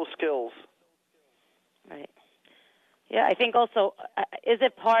learn those skills. Right. Yeah, I think also, is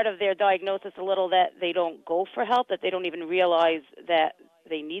it part of their diagnosis a little that they don't go for help, that they don't even realize that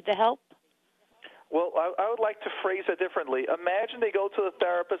they need the help? Well, I would like to phrase it differently. Imagine they go to the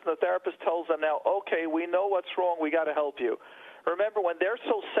therapist, and the therapist tells them now, okay, we know what's wrong, we got to help you. Remember, when they're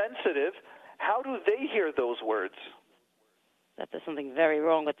so sensitive, how do they hear those words? That there's something very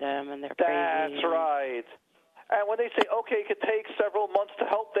wrong with them, and they're crazy. That's right. And when they say, okay, it could take several months to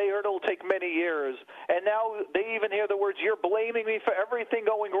help, they heard it'll take many years. And now they even hear the words, you're blaming me for everything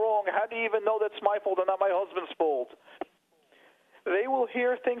going wrong. How do you even know that's my fault and not my husband's fault? They will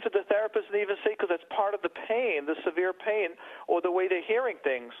hear things that the therapist didn't even say because that's part of the pain, the severe pain, or the way they're hearing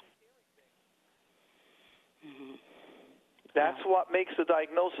things. Mm-hmm. That's what makes the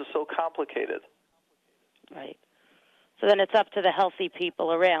diagnosis so complicated. Right. So then it's up to the healthy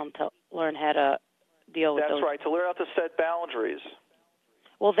people around to learn how to deal with those. That's right, to learn how to set boundaries.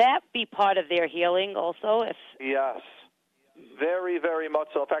 Will that be part of their healing also? Yes, very, very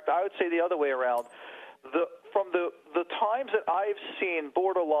much so. In fact, I would say the other way around. From the times that I've seen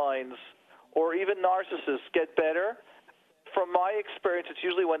borderlines or even narcissists get better, from my experience, it's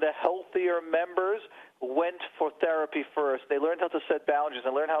usually when the healthier members went for therapy first. They learned how to set boundaries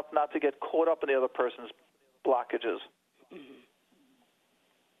and learned how not to get caught up in the other person's blockages. Mm-hmm.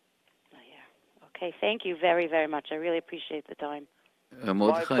 Oh, yeah. Okay, thank you very, very much. I really appreciate the time.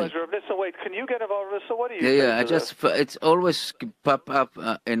 My pleasure. Listen, wait, can you get involved with this? So what do you think? Yeah, it's always pop up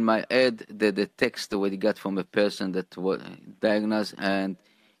in my head the text that we got from a person that was diagnosed, and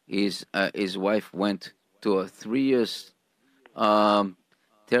his wife went to a 3 years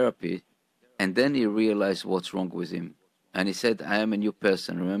therapy, and then he realized what's wrong with him, and he said, "I am a new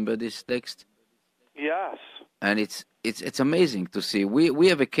person." Remember this text? Yes. And it's amazing to see. We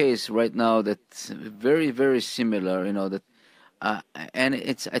have a case right now that's very, very similar. You know that. And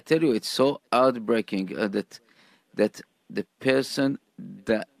I tell you, it's so heartbreaking that the person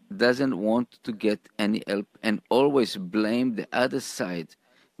that doesn't want to get any help and always blame the other side,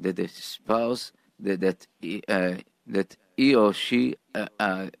 that the spouse, that he or she,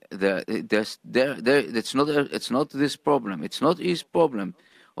 it's not this problem, it's not his problem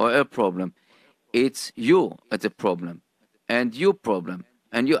or her problem, it's you at the problem, and your problem.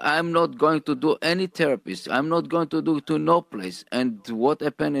 And I'm not going to do any therapist. I'm not going to do to no place. And what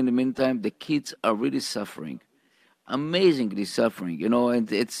happened in the meantime? The kids are really suffering, amazingly suffering. You know,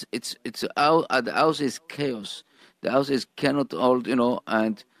 and it's out. The house is chaos. The house is cannot hold. You know,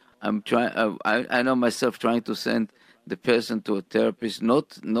 and I'm trying. I know myself trying to send the person to a therapist, not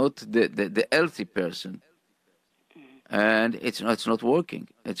the healthy person. And it's not working.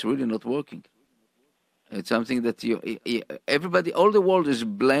 It's really not working. It's something that everybody, all the world is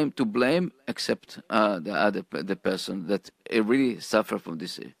to blame, except the person that really suffer from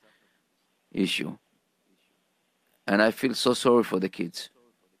this issue. And I feel so sorry for the kids.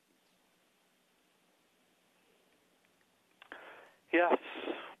 Yes.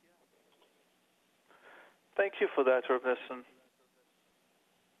 Thank you for that, Rav Nissen.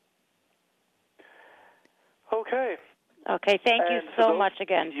 Okay. Okay, thank you so much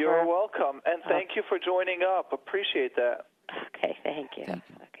again. You're welcome, and thank you for joining up. Appreciate that. Okay, thank you.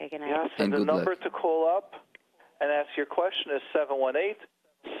 Okay, good night. Yes, and the number to call up and ask your question is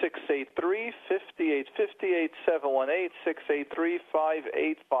 718-683-5858,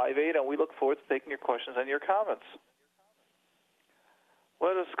 718-683-5858, and we look forward to taking your questions and your comments.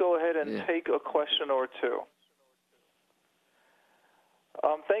 Let us go ahead and take a question or two.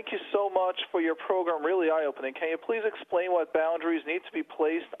 Thank you so much for your program, really eye-opening. Can you please explain what boundaries need to be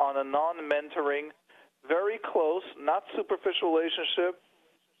placed on a non-mentoring, very close, not superficial relationship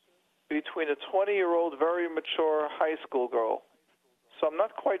between a 20-year-old, very mature high school girl? So I'm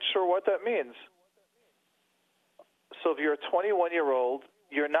not quite sure what that means. So if you're a 21-year-old,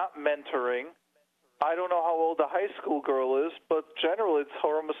 you're not mentoring. I don't know how old the high school girl is, but generally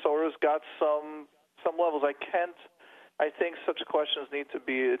Torah Masorah's got some levels. I think such questions need to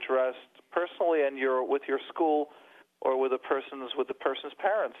be addressed personally and with your school or with the person's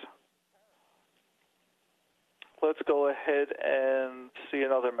parents. Let's go ahead and see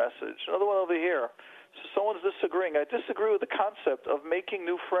another message. Another one over here. So someone's disagreeing. I disagree with the concept of making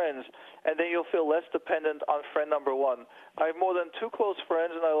new friends, and then you'll feel less dependent on friend number one. I have more than 2 close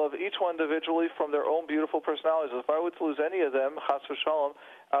friends, and I love each one individually from their own beautiful personalities. If I were to lose any of them, chas v'shalom,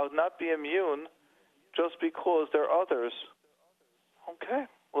 I would not be immune just because they're others. Okay.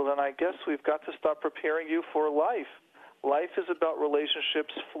 Well, then I guess we've got to start preparing you for life. Life is about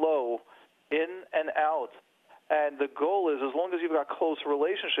relationships flow in and out. And the goal is, as long as you've got close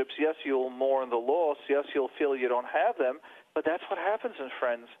relationships, yes, you'll mourn the loss. Yes, you'll feel you don't have them. But that's what happens in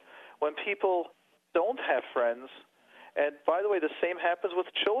friends. When people don't have friends, and by the way, the same happens with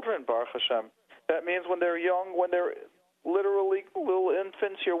children, Baruch Hashem. That means when they're young, when they're literally little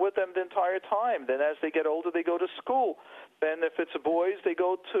infants, you're with them the entire time. Then as they get older, they go to school. Then if it's boys, they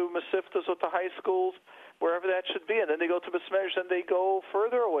go to Masiftas or to high schools, wherever that should be. And then they go to Besmesh, and they go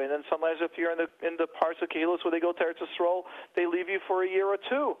further away. And then sometimes if you're in the parts of Kehilos where they go to Eretz Yisrael, they leave you for a year or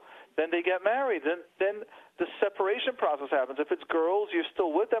two. Then they get married. Then the separation process happens. If it's girls, you're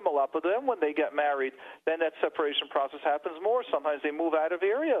still with them a lot. But then when they get married, then that separation process happens more. Sometimes they move out of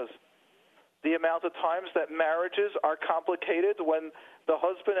areas. The amount of times that marriages are complicated when the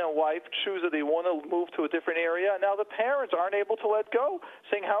husband and wife choose that they want to move to a different area, and now the parents aren't able to let go,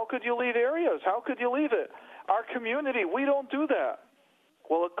 saying, how could you leave areas? How could you leave it? Our community, we don't do that.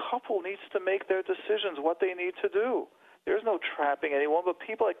 Well, a couple needs to make their decisions, what they need to do. There's no trapping anyone, but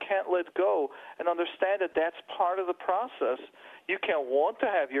people that can't let go and understand that that's part of the process. You can't want to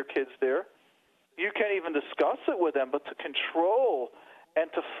have your kids there. You can't even discuss it with them, but to control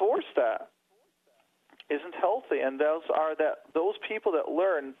and to force that isn't healthy. And those people that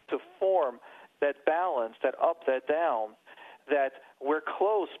learn to form that balance, that up, that down, that we're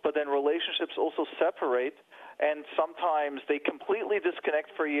close, but then relationships also separate, and sometimes they completely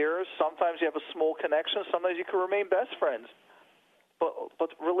disconnect for years. Sometimes you have a small connection. Sometimes you can remain best friends.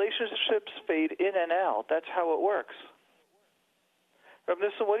 But relationships fade in and out. That's how it works. Rav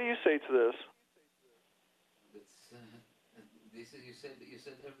Nissen, what do you say to this? You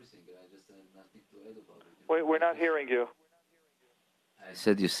said everything. I just had nothing to add about it. Wait, we're not hearing you. I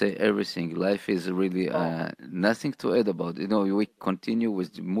said you say everything. Life is really nothing to add about. We continue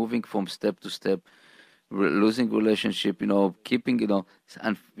with moving from step to step, losing relationship. Keeping.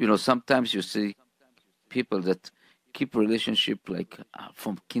 And sometimes you see people that keep relationship like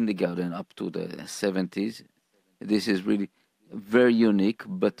from kindergarten up to the 70s. This is really very unique.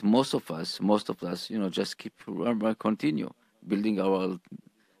 But most of us, just continue building our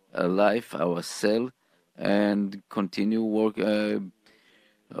life, our cell, and continue work,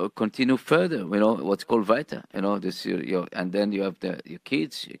 continue further. What's called weiter. This and then you have your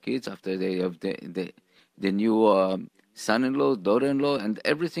kids. After they have the new son-in-law, daughter-in-law, and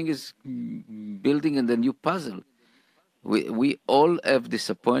everything is building in the new puzzle. We all have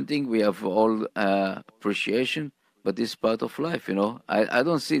disappointing. We have all appreciation, but this is part of life. I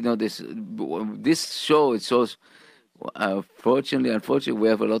don't see this show. It shows. Unfortunately, we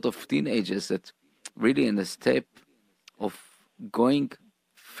have a lot of teenagers that really in the step of going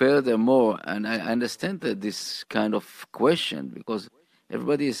furthermore. And I understand that this kind of question, because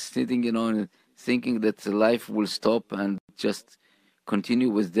everybody is sitting, and thinking that life will stop and just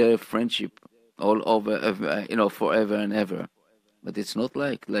continue with their friendship all over, forever and ever. But it's not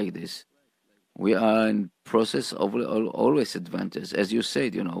like this. We are in process of always advances. As you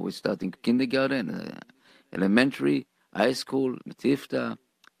said, we're starting kindergarten, elementary, high school, Metifta,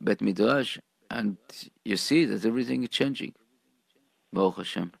 Bet Midrash, and you see that everything is changing. Baruch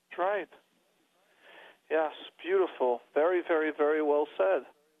Hashem. That's right. Yes, beautiful. Very, very, very well said.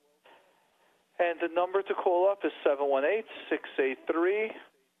 And the number to call up is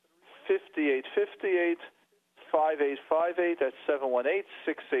 718-683-5858, 5858. That's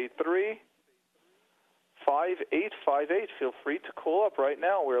 718-683-5858. Feel free to call up right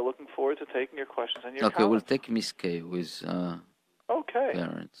now. We're looking forward to taking your questions and your comments. Okay, we'll take Miss K with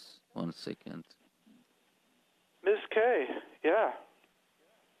parents. 1 second. Ms. K, yeah.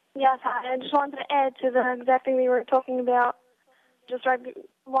 Yes, I just wanted to add to the exact thing we were talking about just right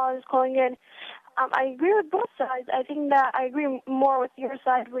while I was calling in. I agree with both sides. I think that I agree more with your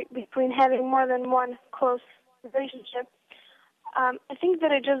side between having more than one close relationship. I think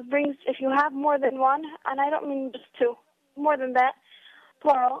that it just brings, if you have more than one, and I don't mean just two, more than that,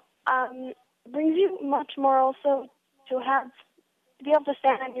 plural, brings you much more also to be able to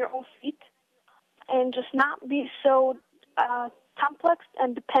stand on your own feet and just not be so complex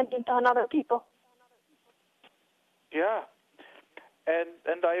and dependent on other people. Yeah.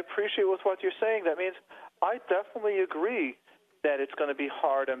 And I appreciate with what you're saying. That means I definitely agree that it's going to be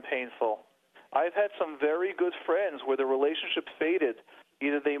hard and painful. I've had some very good friends where the relationship faded.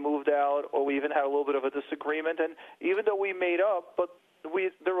 Either they moved out or we even had a little bit of a disagreement. And even though we made up, but the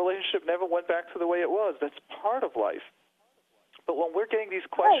relationship never went back to the way it was. That's part of life. But when we're getting these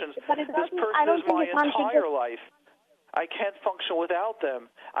questions, right, this person is my entire life. I can't function without them.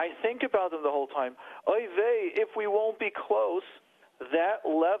 I think about them the whole time. Oy vey, if we won't be close, that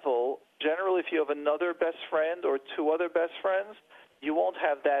level, generally if you have another best friend or two other best friends, you won't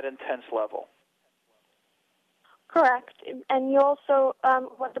have that intense level. Correct. And you also,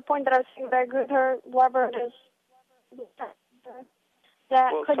 what the point that I was saying that I agree with her, whoever it is,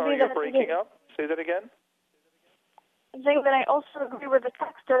 that Well, could sorry, be you're that breaking up. Say that again. I'm saying that I also agree with the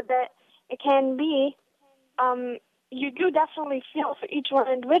texter that it can be, you do definitely feel for each one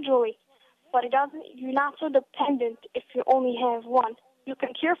individually, but it doesn't. You're not so dependent if you only have one. You can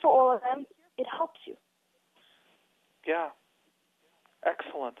care for all of them. It helps you. Yeah.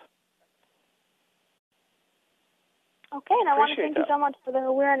 Excellent. Okay, and I want to Appreciate thank you so much for the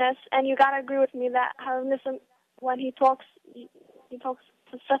awareness. And you gotta agree with me that Harvnisson, when he talks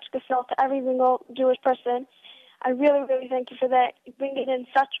with such gefilt to every single Jewish person. I really, really thank you for that. You bring it in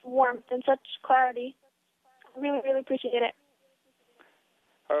such warmth and such clarity. I really, really appreciate it.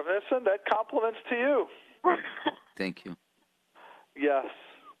 Harvnisson, that compliments to you. Thank you. Yes.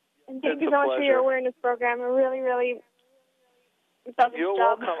 And thank It's you a so much for your pleasure. awareness program. It really, really does its You're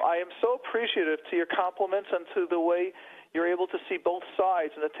job. welcome. I am so appreciative to your compliments and to the way you're able to see both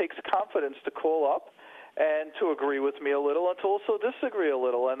sides, and it takes confidence to call up and to agree with me a little and to also disagree a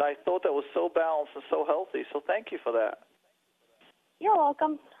little. And I thought that was so balanced and so healthy, so thank you for that. You're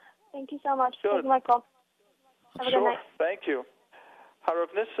welcome. Thank you so much for Good. taking my call. Have a good Sure. night. Thank you.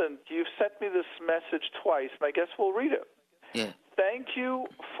 Harav Nissen, you've sent me this message twice, and I guess we'll read it. Yeah. Thank you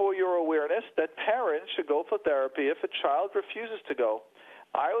for your awareness that parents should go for therapy if a child refuses to go.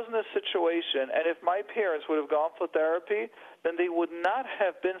 I was in this situation, and if my parents would have gone for therapy, then they would not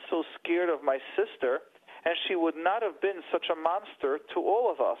have been so scared of my sister, and she would not have been such a monster to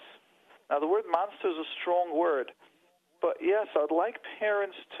all of us. Now, the word monster is a strong word, but yes, I'd like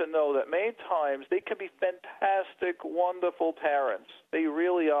parents to know that many times they can be fantastic, wonderful parents. They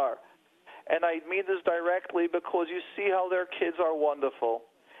really are. And I mean this directly because you see how their kids are wonderful.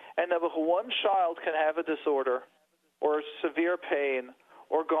 And if one child can have a disorder or severe pain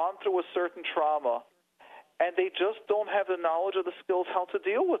or gone through a certain trauma, and they just don't have the knowledge or the skills how to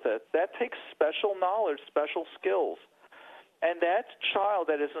deal with it, that takes special knowledge, special skills. And that child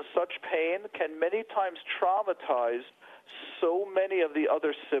that is in such pain can many times traumatize so many of the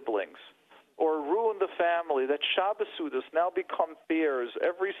other siblings, or ruin the family, that Shabbos Sudas now become fears.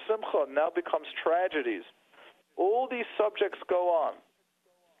 Every Simcha now becomes tragedies. All these subjects go on.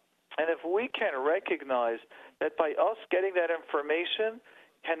 And if we can recognize that by us getting that information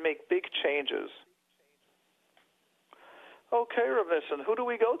can make big changes. Okay, Rav Nissen, who do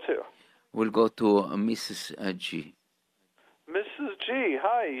we go to? We'll go to Mrs. G. Mrs. G,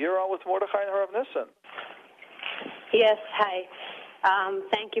 hi, you're on with Mordechai and Rav Nissen. Yes, hi.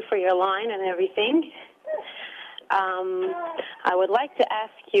 Thank you for your line and everything. I would like to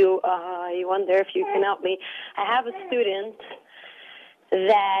ask you, I wonder if you can help me. I have a student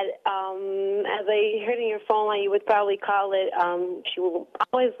that, as I heard in your phone line, you would probably call it, she will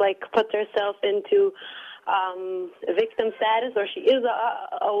always, put herself into victim status, or she is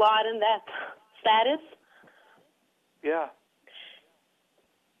a lot in that status. Yeah.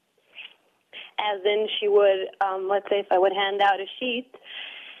 As in, she would, let's say if I would hand out a sheet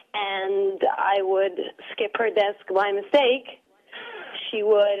and I would skip her desk by mistake, she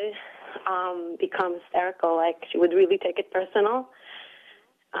would become hysterical, she would really take it personal.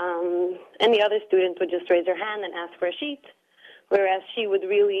 And the other student would just raise her hand and ask for a sheet, whereas she would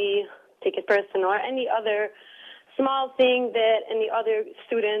really take it personal. Or any other small thing that any other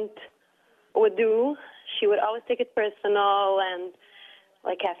student would do, she would always take it personal and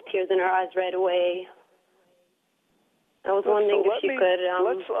have tears in her eyes right away. I was wondering if you could...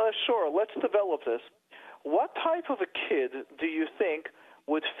 Let's develop this. What type of a kid do you think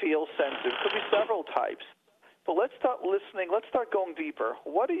would feel sensitive? Could be several types. But let's start listening. Let's start going deeper.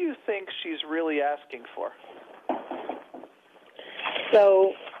 What do you think she's really asking for?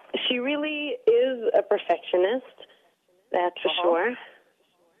 So she really is a perfectionist, that's for sure.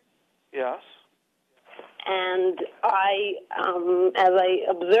 Yes. And as I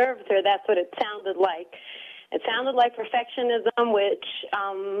observed her, that's what it sounded like. It sounded like perfectionism, which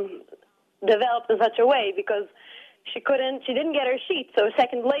developed in such a way because she didn't get her sheet. So a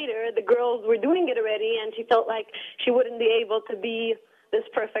second later, the girls were doing it already, and she felt like she wouldn't be able to be this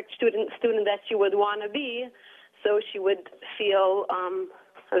perfect student that she would want to be. So she would feel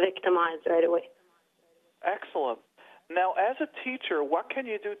victimized right away. Excellent. Now, as a teacher, what can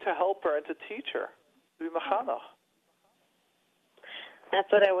you do to help her and to teach her? That's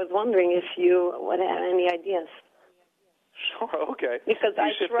what I was wondering, if you would have any ideas. Sure, okay. Because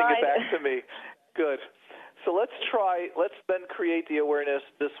You're shifting it back to me. Good. So let's then create the awareness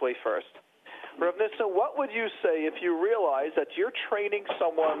this way first. Rav Nissen, what would you say if you realize that you're training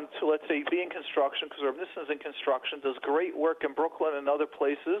someone to, let's say, be in construction, because Rav Nissen is in construction, does great work in Brooklyn and other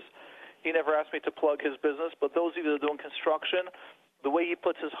places. He never asked me to plug his business, but those of you that are doing construction, the way he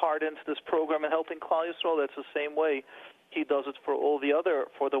puts his heart into this program and helping Klal Yisrael, that's the same way he does it for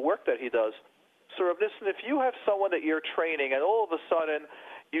for the work that he does. So, Rav Nissen, if you have someone that you're training and all of a sudden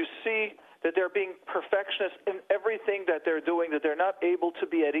you see that they're being perfectionists in everything that they're doing, that they're not able to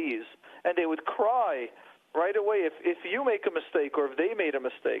be at ease, and they would cry right away if you make a mistake or if they made a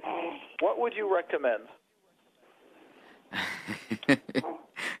mistake, what would you recommend?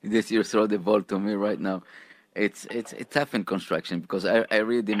 This you throw the ball to me right now. It's tough in construction because I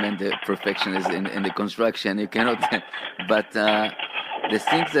really demand the perfectionism in the construction. You cannot, but the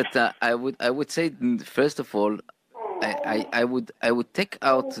things that I would say first of all, I would take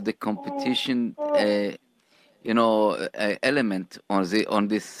out the competition, element on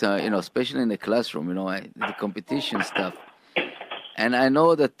this, especially in the classroom, the competition stuff, and I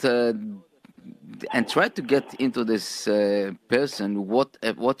know that. And try to get into this person what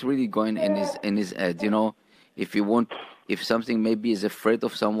really going in his head. If something maybe is afraid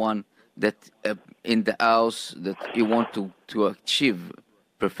of someone that in the house that you want to achieve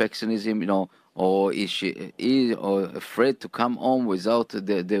perfectionism, or is she or afraid to come home without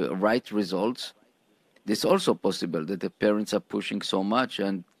the right results. It's also possible that the parents are pushing so much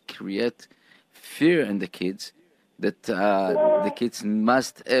and create fear in the kids. That the kids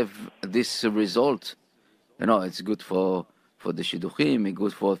must have this result. It's good for the shidduchim,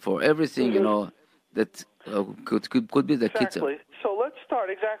 it's good for everything. That could be the kids. Exactly. So let's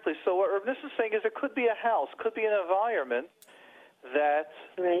start exactly. So what Rav Nissen is saying is it could be a house, could be an environment that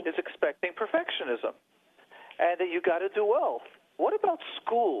is expecting perfectionism, and that you got to do well. What about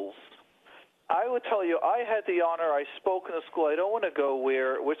schools? I would tell you, I had the honor. I spoke in a school. I don't want to go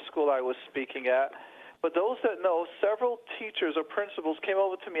which school I was speaking at. But those that know, several teachers or principals came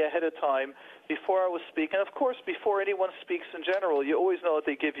over to me ahead of time before I was speaking. And, of course, before anyone speaks in general, you always know that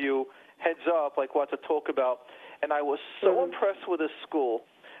they give you heads up, like what to talk about. And I was so impressed with this school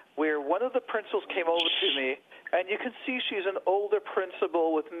where one of the principals came over to me, and you can see she's an older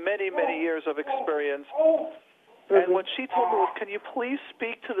principal with many, many years of experience. And what she told me was, can you please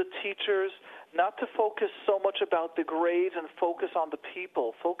speak to the teachers not to focus so much about the grades and focus on the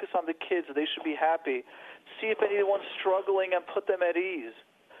people, focus on the kids. They should be happy. See if anyone's struggling and put them at ease.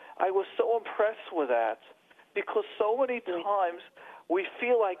 I was so impressed with that because so many times we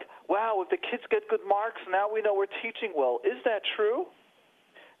feel like, wow, if the kids get good marks, now we know we're teaching well. Is that true?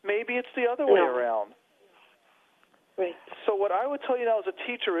 Maybe it's the other way around. Right. So what I would tell you now as a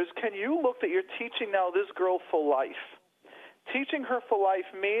teacher is, can you look that you're teaching now this girl for life? Teaching her for life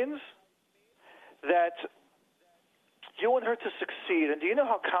means that you want her to succeed. And do you know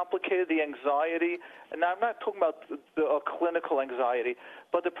how complicated the anxiety, and I'm not talking about the clinical anxiety,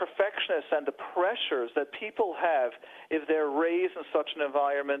 but the perfectionists and the pressures that people have if they're raised in such an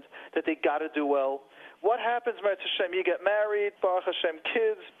environment that they got to do well. What happens, Mitzvah Hashem? You get married, Baruch Hashem,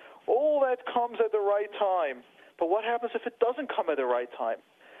 kids, all that comes at the right time. But what happens if it doesn't come at the right time?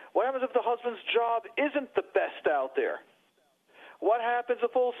 What happens if the husband's job isn't the best out there? What happens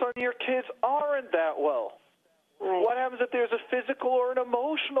if all of a sudden your kids aren't that well? Right. What happens if there's a physical or an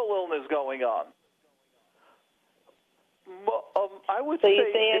emotional illness going on? I would say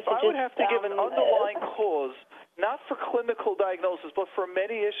if I would have to give an underlying cause, not for clinical diagnosis, but for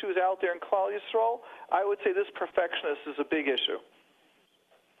many issues out there in Klal Yisrael, I would say this perfectionist is a big issue.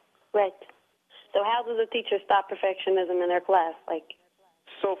 Right. So how does a teacher stop perfectionism in their class?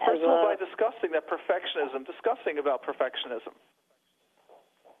 So first of all, by discussing about perfectionism.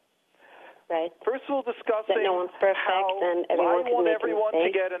 Right. First of all, discussing that no one's perfect and everyone I want everyone to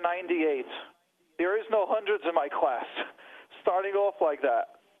get a 98. There is no hundreds in my class. Starting off like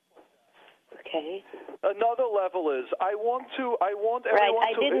that. Okay. Another level is I want everyone to. Right.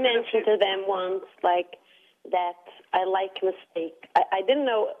 I did mention to them once that I like mistake. I didn't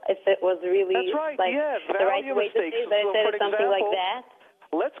know if it was really that's right. The right way to say it, but I said it's something like that.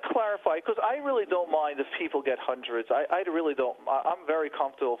 Let's clarify, because I really don't mind if people get hundreds. I really don't. I'm very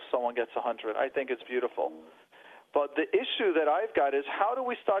comfortable if someone gets 100. I think it's beautiful. But the issue that I've got is how do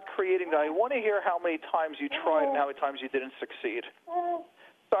we start creating that? I want to hear how many times you tried and how many times you didn't succeed.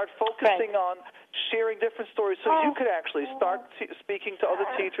 Start focusing on sharing different stories so you could actually start speaking to other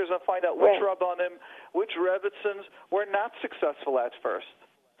teachers and find out which Rabbanim, which Rebbitzins were not successful at first.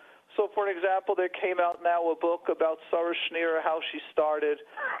 So, for example, there came out now a book about Sarah Schneer, how she started,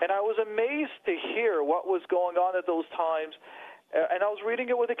 and I was amazed to hear what was going on at those times. And I was reading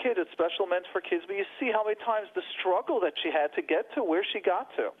it with a kid. It's special meant for kids, but you see how many times the struggle that she had to get to where she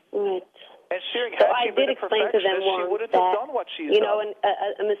got to. Right. And sharing, so I did explain to them once she wouldn't have done what she's done.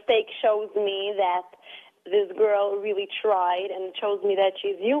 A mistake shows me that this girl really tried, and it shows me that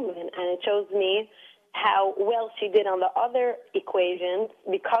she's human, and it shows me how well she did on the other equations.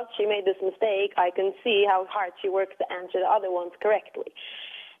 Because she made this mistake, I can see how hard she works to answer the other ones correctly.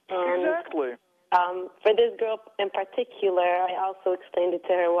 And, exactly. For this girl in particular, I also explained it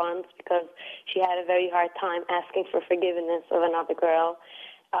to her once because she had a very hard time asking for forgiveness of another girl.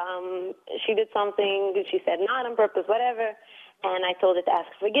 She did something, she said, not on purpose, whatever, and I told her to ask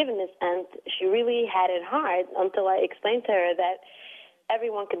for forgiveness, and she really had it hard until I explained to her that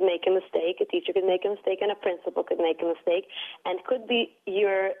everyone could make a mistake, a teacher could make a mistake, and a principal could make a mistake, and could be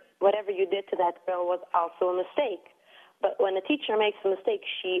whatever you did to that girl was also a mistake. But when a teacher makes a mistake,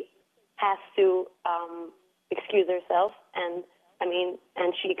 she has to excuse herself, and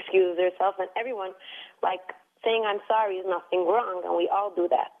she excuses herself, and everyone, like, saying I'm sorry is nothing wrong, and we all do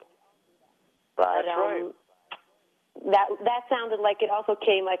that. But that's right. That sounded like it also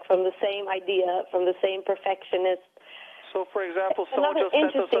came like from the same idea, from the same perfectionist. So, for example, someone just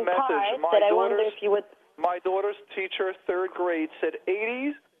sent us a message. My daughter's teacher, third grade, said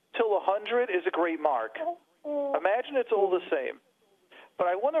 80 till 100 is a great mark. Imagine it's all the same. But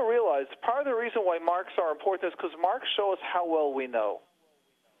I want to realize part of the reason why marks are important is because marks show us how well we know.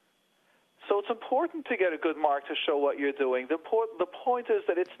 So it's important to get a good mark to show what you're doing. The point is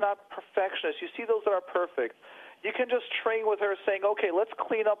that it's not perfectionist. You see those that are perfect. You can just train with her saying, okay, let's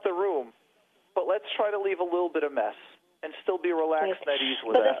clean up the room, but let's try to leave a little bit of mess and still be relaxed and at ease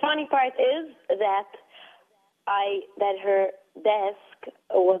with that. But the funny part is that her desk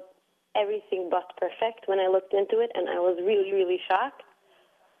was everything but perfect when I looked into it, and I was really, really shocked.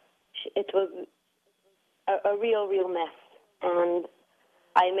 It was a real, real mess, and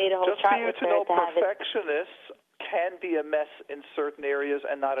I made a whole chart with her to have it. Just for you to know, perfectionists can be a mess in certain areas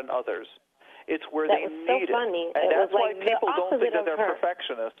and not in others. It's where they need it. That was so funny. And that's why like people don't think that they're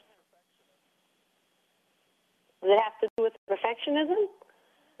perfectionists. Does it have to do with perfectionism?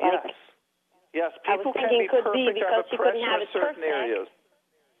 Yes. Yes, people can be perfect and have a pressure in certain areas.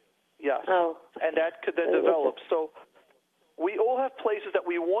 Yes. Oh. And that could then develop. So we all have places that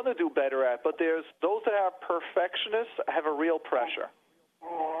we want to do better at, but there's those that are perfectionists have a real pressure.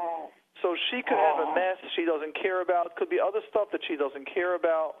 So she could have a mess she doesn't care about. Could be other stuff that she doesn't care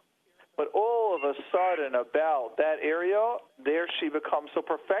about. But all of a sudden about that area, there she becomes. So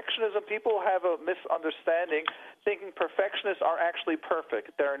perfectionism, people have a misunderstanding, thinking perfectionists are actually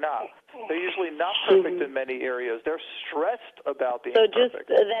perfect. They're not. They're usually not perfect in many areas. They're stressed about being perfect. So just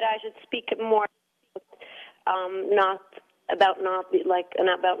that I should speak more not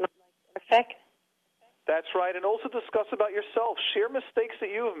perfect? That's right. And also discuss about yourself. Share mistakes that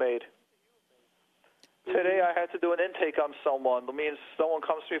you have made. Today I had to do an intake on someone. That means someone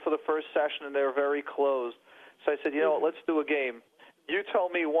comes to me for the first session and they're very closed. So I said, you know what, let's do a game. You tell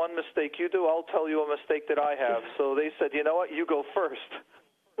me one mistake you do, I'll tell you a mistake that I have. So they said, you know what, you go first.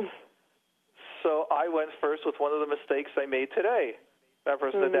 So I went first with one of the mistakes I made today. That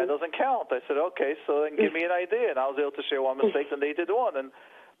person said, that doesn't count. I said, okay, so then give me an idea. And I was able to share one mistake, and they did one. And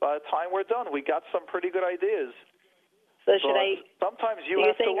by the time we're done, we got some pretty good ideas. So sometimes you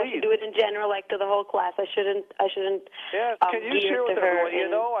have to lead. I should do it in general, like to the whole class. I shouldn't. Yeah. Can you share with everyone? You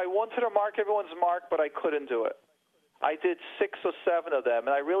know, I wanted to mark everyone's mark, but I couldn't do it. I did 6 or 7 of them,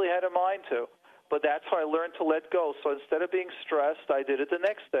 and I really had a mind to. But that's how I learned to let go. So instead of being stressed, I did it the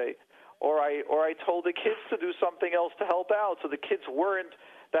next day, or I told the kids to do something else to help out. So the kids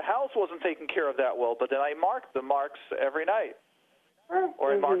the house wasn't taken care of that well. But then I marked the marks every night,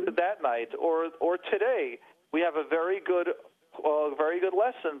 or I marked it that night, or today. We have a very good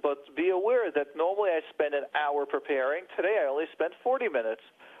lesson, but be aware that normally I spend an hour preparing. Today I only spent 40 minutes,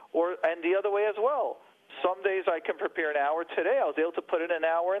 and the other way as well. Some days I can prepare an hour. Today I was able to put in an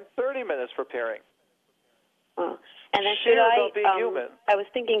hour and 30 minutes preparing. And then I was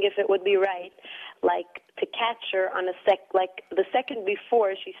thinking if it would be right, like to catch her on like the second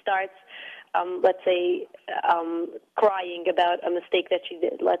before she starts, let's say, crying about a mistake that she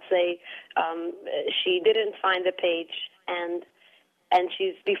did. Let's say she didn't find the page, and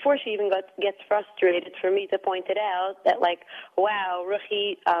she's before she even gets frustrated, for me to point it out that like, wow,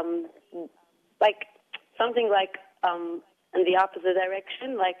 Ruchi, like something like in the opposite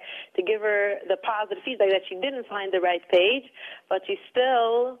direction, like to give her the positive feedback that she didn't find the right page, but she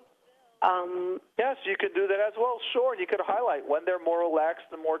still. Yes, you could do that as well. Sure, you could highlight when they're more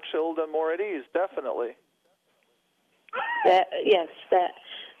relaxed and more chilled and more at ease. Definitely. Yes,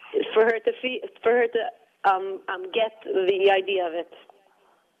 for her to get the idea of it.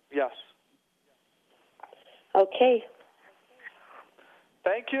 Yes. Okay.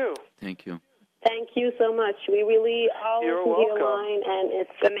 Thank you. Thank you. Thank you so much. We really all You're listen to your welcome. line, and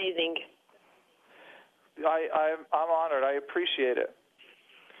it's amazing. I'm honored. I appreciate it.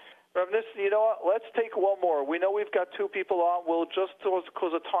 Reverend Nissen, you know what? Let's take one more. We know we've got two people on. We'll just,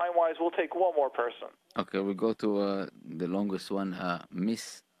 because of time-wise, we'll take one more person. Okay, we'll go to the longest one,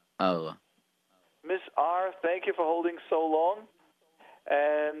 Miss R. Miss R, thank you for holding so long.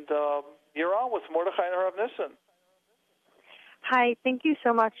 And you're on with Mordechai and Reverend Nissen. Hi, thank you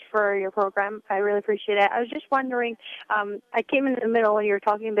so much for your program. I really appreciate it. I was just wondering, I came in the middle when you were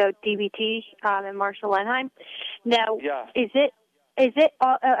talking about DBT and Marshall Lenheim. Now, is it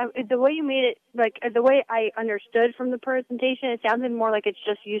the way you made it, like the way I understood from the presentation, it sounded more like it's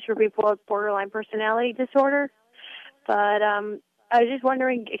just used for people with borderline personality disorder. But I was just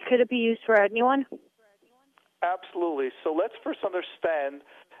wondering, could it be used for anyone? Absolutely. So let's first understand,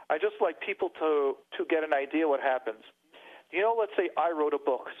 I just like people to get an idea what happens. You know, let's say I wrote a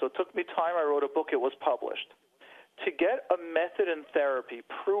book. So it took me time. I wrote a book. It was published. To get a method in therapy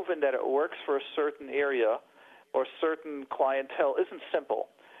proven that it works for a certain area or certain clientele isn't simple.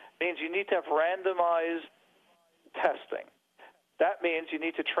 It means you need to have randomized testing. That means you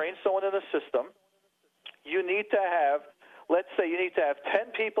need to train someone in the system. You need to have, let's say you need to have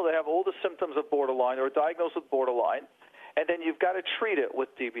 10 people that have all the symptoms of borderline or diagnosed with borderline, and then you've got to treat it with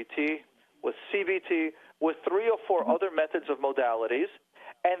DBT, with CBT, with 3 or 4 other methods of modalities,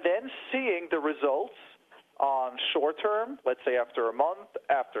 and then seeing the results on short term, let's say after a month,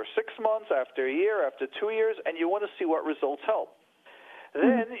 after 6 months, after a year, after 2 years, and you want to see what results help.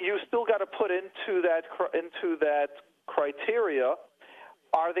 Then you still got to put into that criteria,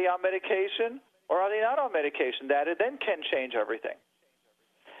 are they on medication or are they not on medication? That it then can change everything.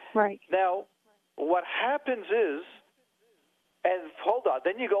 Right. Now, what happens is, and hold on,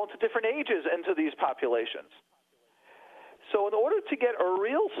 then you go into different ages into these populations. So in order to get a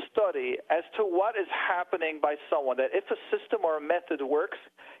real study as to what is happening by someone, that if a system or a method works,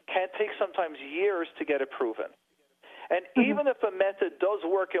 can take sometimes years to get it proven. And even if a method does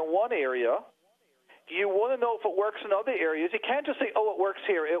work in one area, you want to know if it works in other areas. You can't just say, oh, it works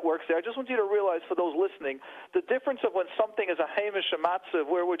here, it works there. I just want you to realize, for those listening, the difference of when something is a hamish and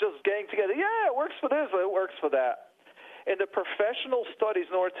matziv, where we're just getting together, yeah, it works for this, it works for that. In the professional studies,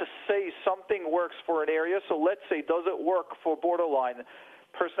 in order to say something works for an area, so let's say, does it work for borderline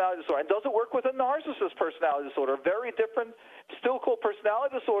personality disorder? And does it work with a narcissist personality disorder? Very different, still called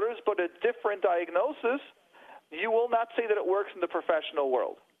personality disorders, but a different diagnosis. You will not say that it works in the professional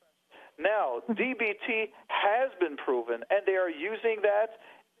world. Now, DBT has been proven, and they are using that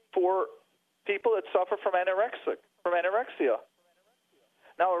for people that suffer from anorexia.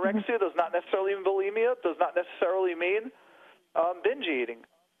 Now, anorexia does not necessarily mean bulimia, does not necessarily mean binge eating.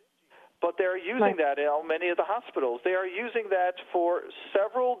 But they're using that in many of the hospitals. They are using that for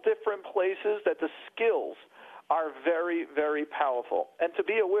several different places that the skills are very, very powerful. And to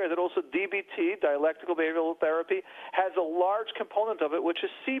be aware that also DBT, dialectical behavioral therapy, has a large component of it, which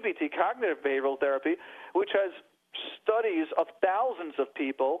is CBT, cognitive behavioral therapy, which has studies of thousands of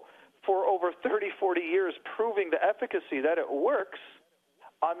people for over 30, 40 years proving the efficacy that it works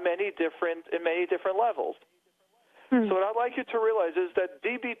on in many different levels. So what I'd like you to realize is that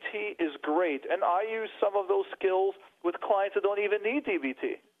DBT is great, and I use some of those skills with clients that don't even need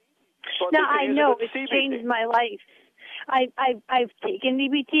DBT. No, I know. It's changed my life. I've taken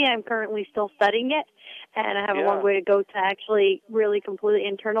DBT. I'm currently still studying it, and I have a long way to go to actually really completely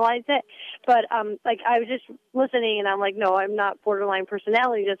internalize it. But like I was just listening, and I'm like, no, I'm not borderline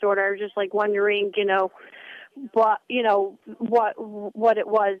personality disorder. I was just like wondering, what it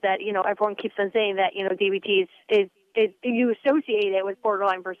was that everyone keeps on saying that DBT is you associate it with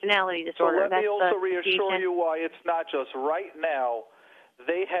borderline personality disorder. So let me also reassure you why it's not just. Right now,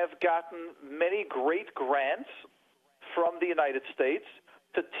 they have gotten many great grants from the United States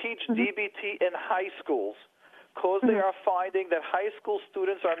to teach DBT in high schools, because they are finding that high school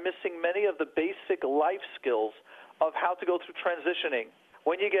students are missing many of the basic life skills of how to go through transitioning.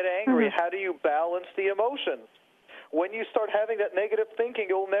 When you get angry, how do you balance the emotions? When you start having that negative thinking,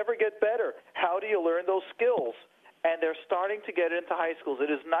 you'll never get better. How do you learn those skills? And they're starting to get into high schools.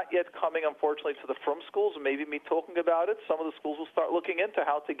 It is not yet coming, unfortunately, to the frum schools. Maybe me talking about it, some of the schools will start looking into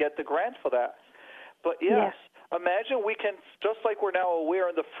how to get the grant for that. But yes, imagine we can, just like we're now aware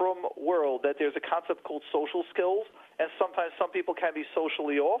in the frum world that there's a concept called social skills, and sometimes some people can be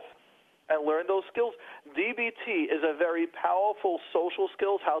socially off and learn those skills. DBT is a very powerful social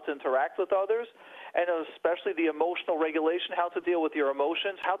skills, how to interact with others, and especially the emotional regulation, how to deal with your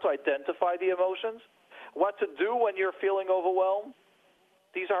emotions, how to identify the emotions, what to do when you're feeling overwhelmed.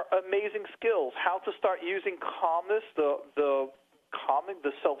 These are amazing skills. How to start using calmness, the calming,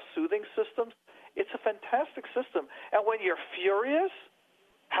 the self-soothing systems. It's a fantastic system. And when you're furious,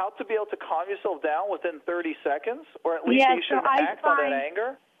 how to be able to calm yourself down within 30 seconds, or at least you shouldn't act on that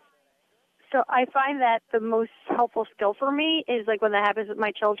anger? So I find that the most helpful skill for me is like when that happens with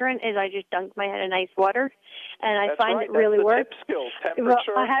my children is I just dunk my head in ice water, and I find it really works. That's the tip skill,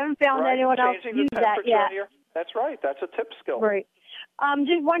 temperature. Well, I haven't found anyone else use that yet. That's right. That's a tip skill. Right.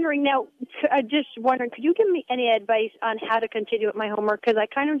 Just wondering now. Could you give me any advice on how to continue with my homework? Because I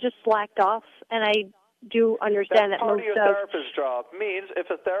kind of just slacked off, and I do understand that's that part most of your therapist's job. Means if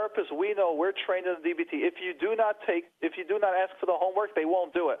a therapist, we know we're trained in the DBT. If you do not ask for the homework, they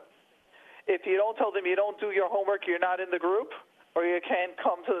won't do it. If you don't tell them you don't do your homework, you're not in the group, or you can't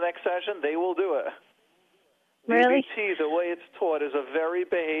come to the next session, they will do it. Really? DBT, the way it's taught, is a very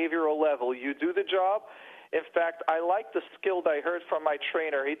behavioral level. You do the job. In fact, I like the skill that I heard from my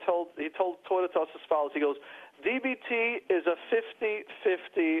trainer. He taught it to us as follows. He goes, DBT is a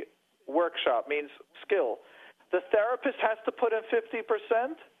 50-50 workshop, means skill. The therapist has to put in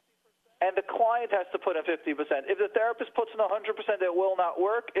 50%. And the client has to put in 50%. If the therapist puts in 100%, it will not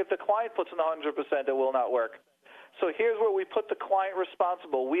work. If the client puts in 100%, it will not work. So here's where we put the client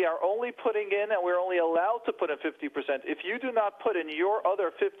responsible. We are only putting in, and we're only allowed to put in 50%. If you do not put in your other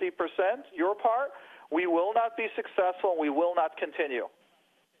 50%, your part, we will not be successful, and we will not continue.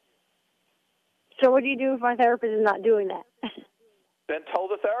 So what do you do if my therapist is not doing that? Then tell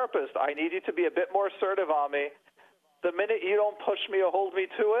the therapist, I need you to be a bit more assertive on me. The minute you don't push me or hold me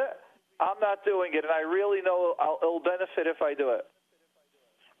to it, I'm not doing it, and I really know it'll benefit if I do it.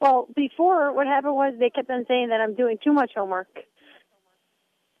 Well, before, what happened was they kept on saying that I'm doing too much homework.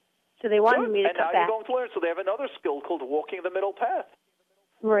 So they wanted me to cut back. And now you're going to learn. So they have another skill called walking the middle path.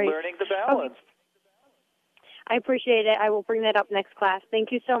 Right. Learning the balance. Okay. I appreciate it. I will bring that up next class.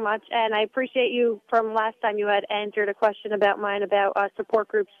 Thank you so much. And I appreciate you from last time you had answered a question about mine about support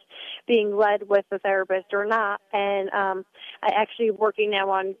groups being led with a therapist or not. And I actually working now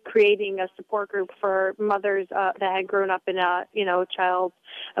on creating a support group for mothers that had grown up in a, child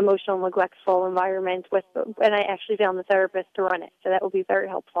emotional neglectful environment and I actually found the therapist to run it. So that will be very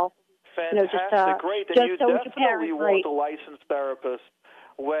helpful. Fantastic. Great. And you definitely want a licensed therapist.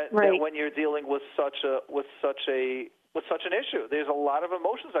 When you're dealing with such an issue. There's a lot of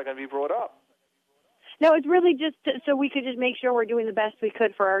emotions that are going to be brought up. No, it's really just so we could just make sure we're doing the best we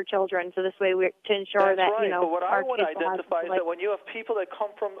could for our children. So this way to ensure That's that, right. But what I want to identify is that when you have people that come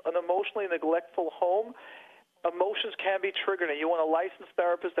from an emotionally neglectful home, emotions can be triggered, and you want a licensed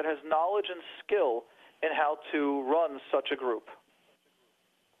therapist that has knowledge and skill in how to run such a group.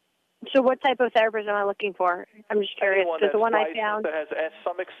 So what type of therapist am I looking for? I'm just curious, because the one I found that has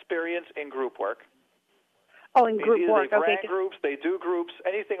some experience in group work. Oh, in group work. They ran groups, they do groups,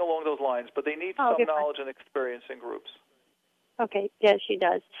 anything along those lines, but they need some knowledge and experience in groups. Okay, yes, she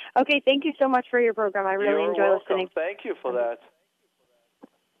does. Okay, thank you so much for your program. I really enjoy listening. Thank you for that.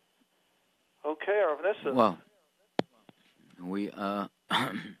 Okay, Arvnissa. Well, we are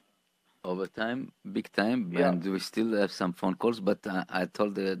over time, big time, and we still have some phone calls, but I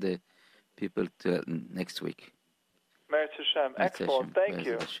told the people to next week. Meretz Hashem. Excellent. Thank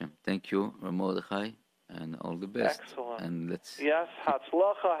you. Thank you, Mordechai, and all the best. Excellent. And let's. Yes,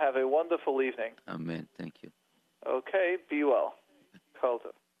 Hatzlacha. Have a wonderful evening. Amen. Thank you. Okay. Be well. Kol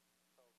tov.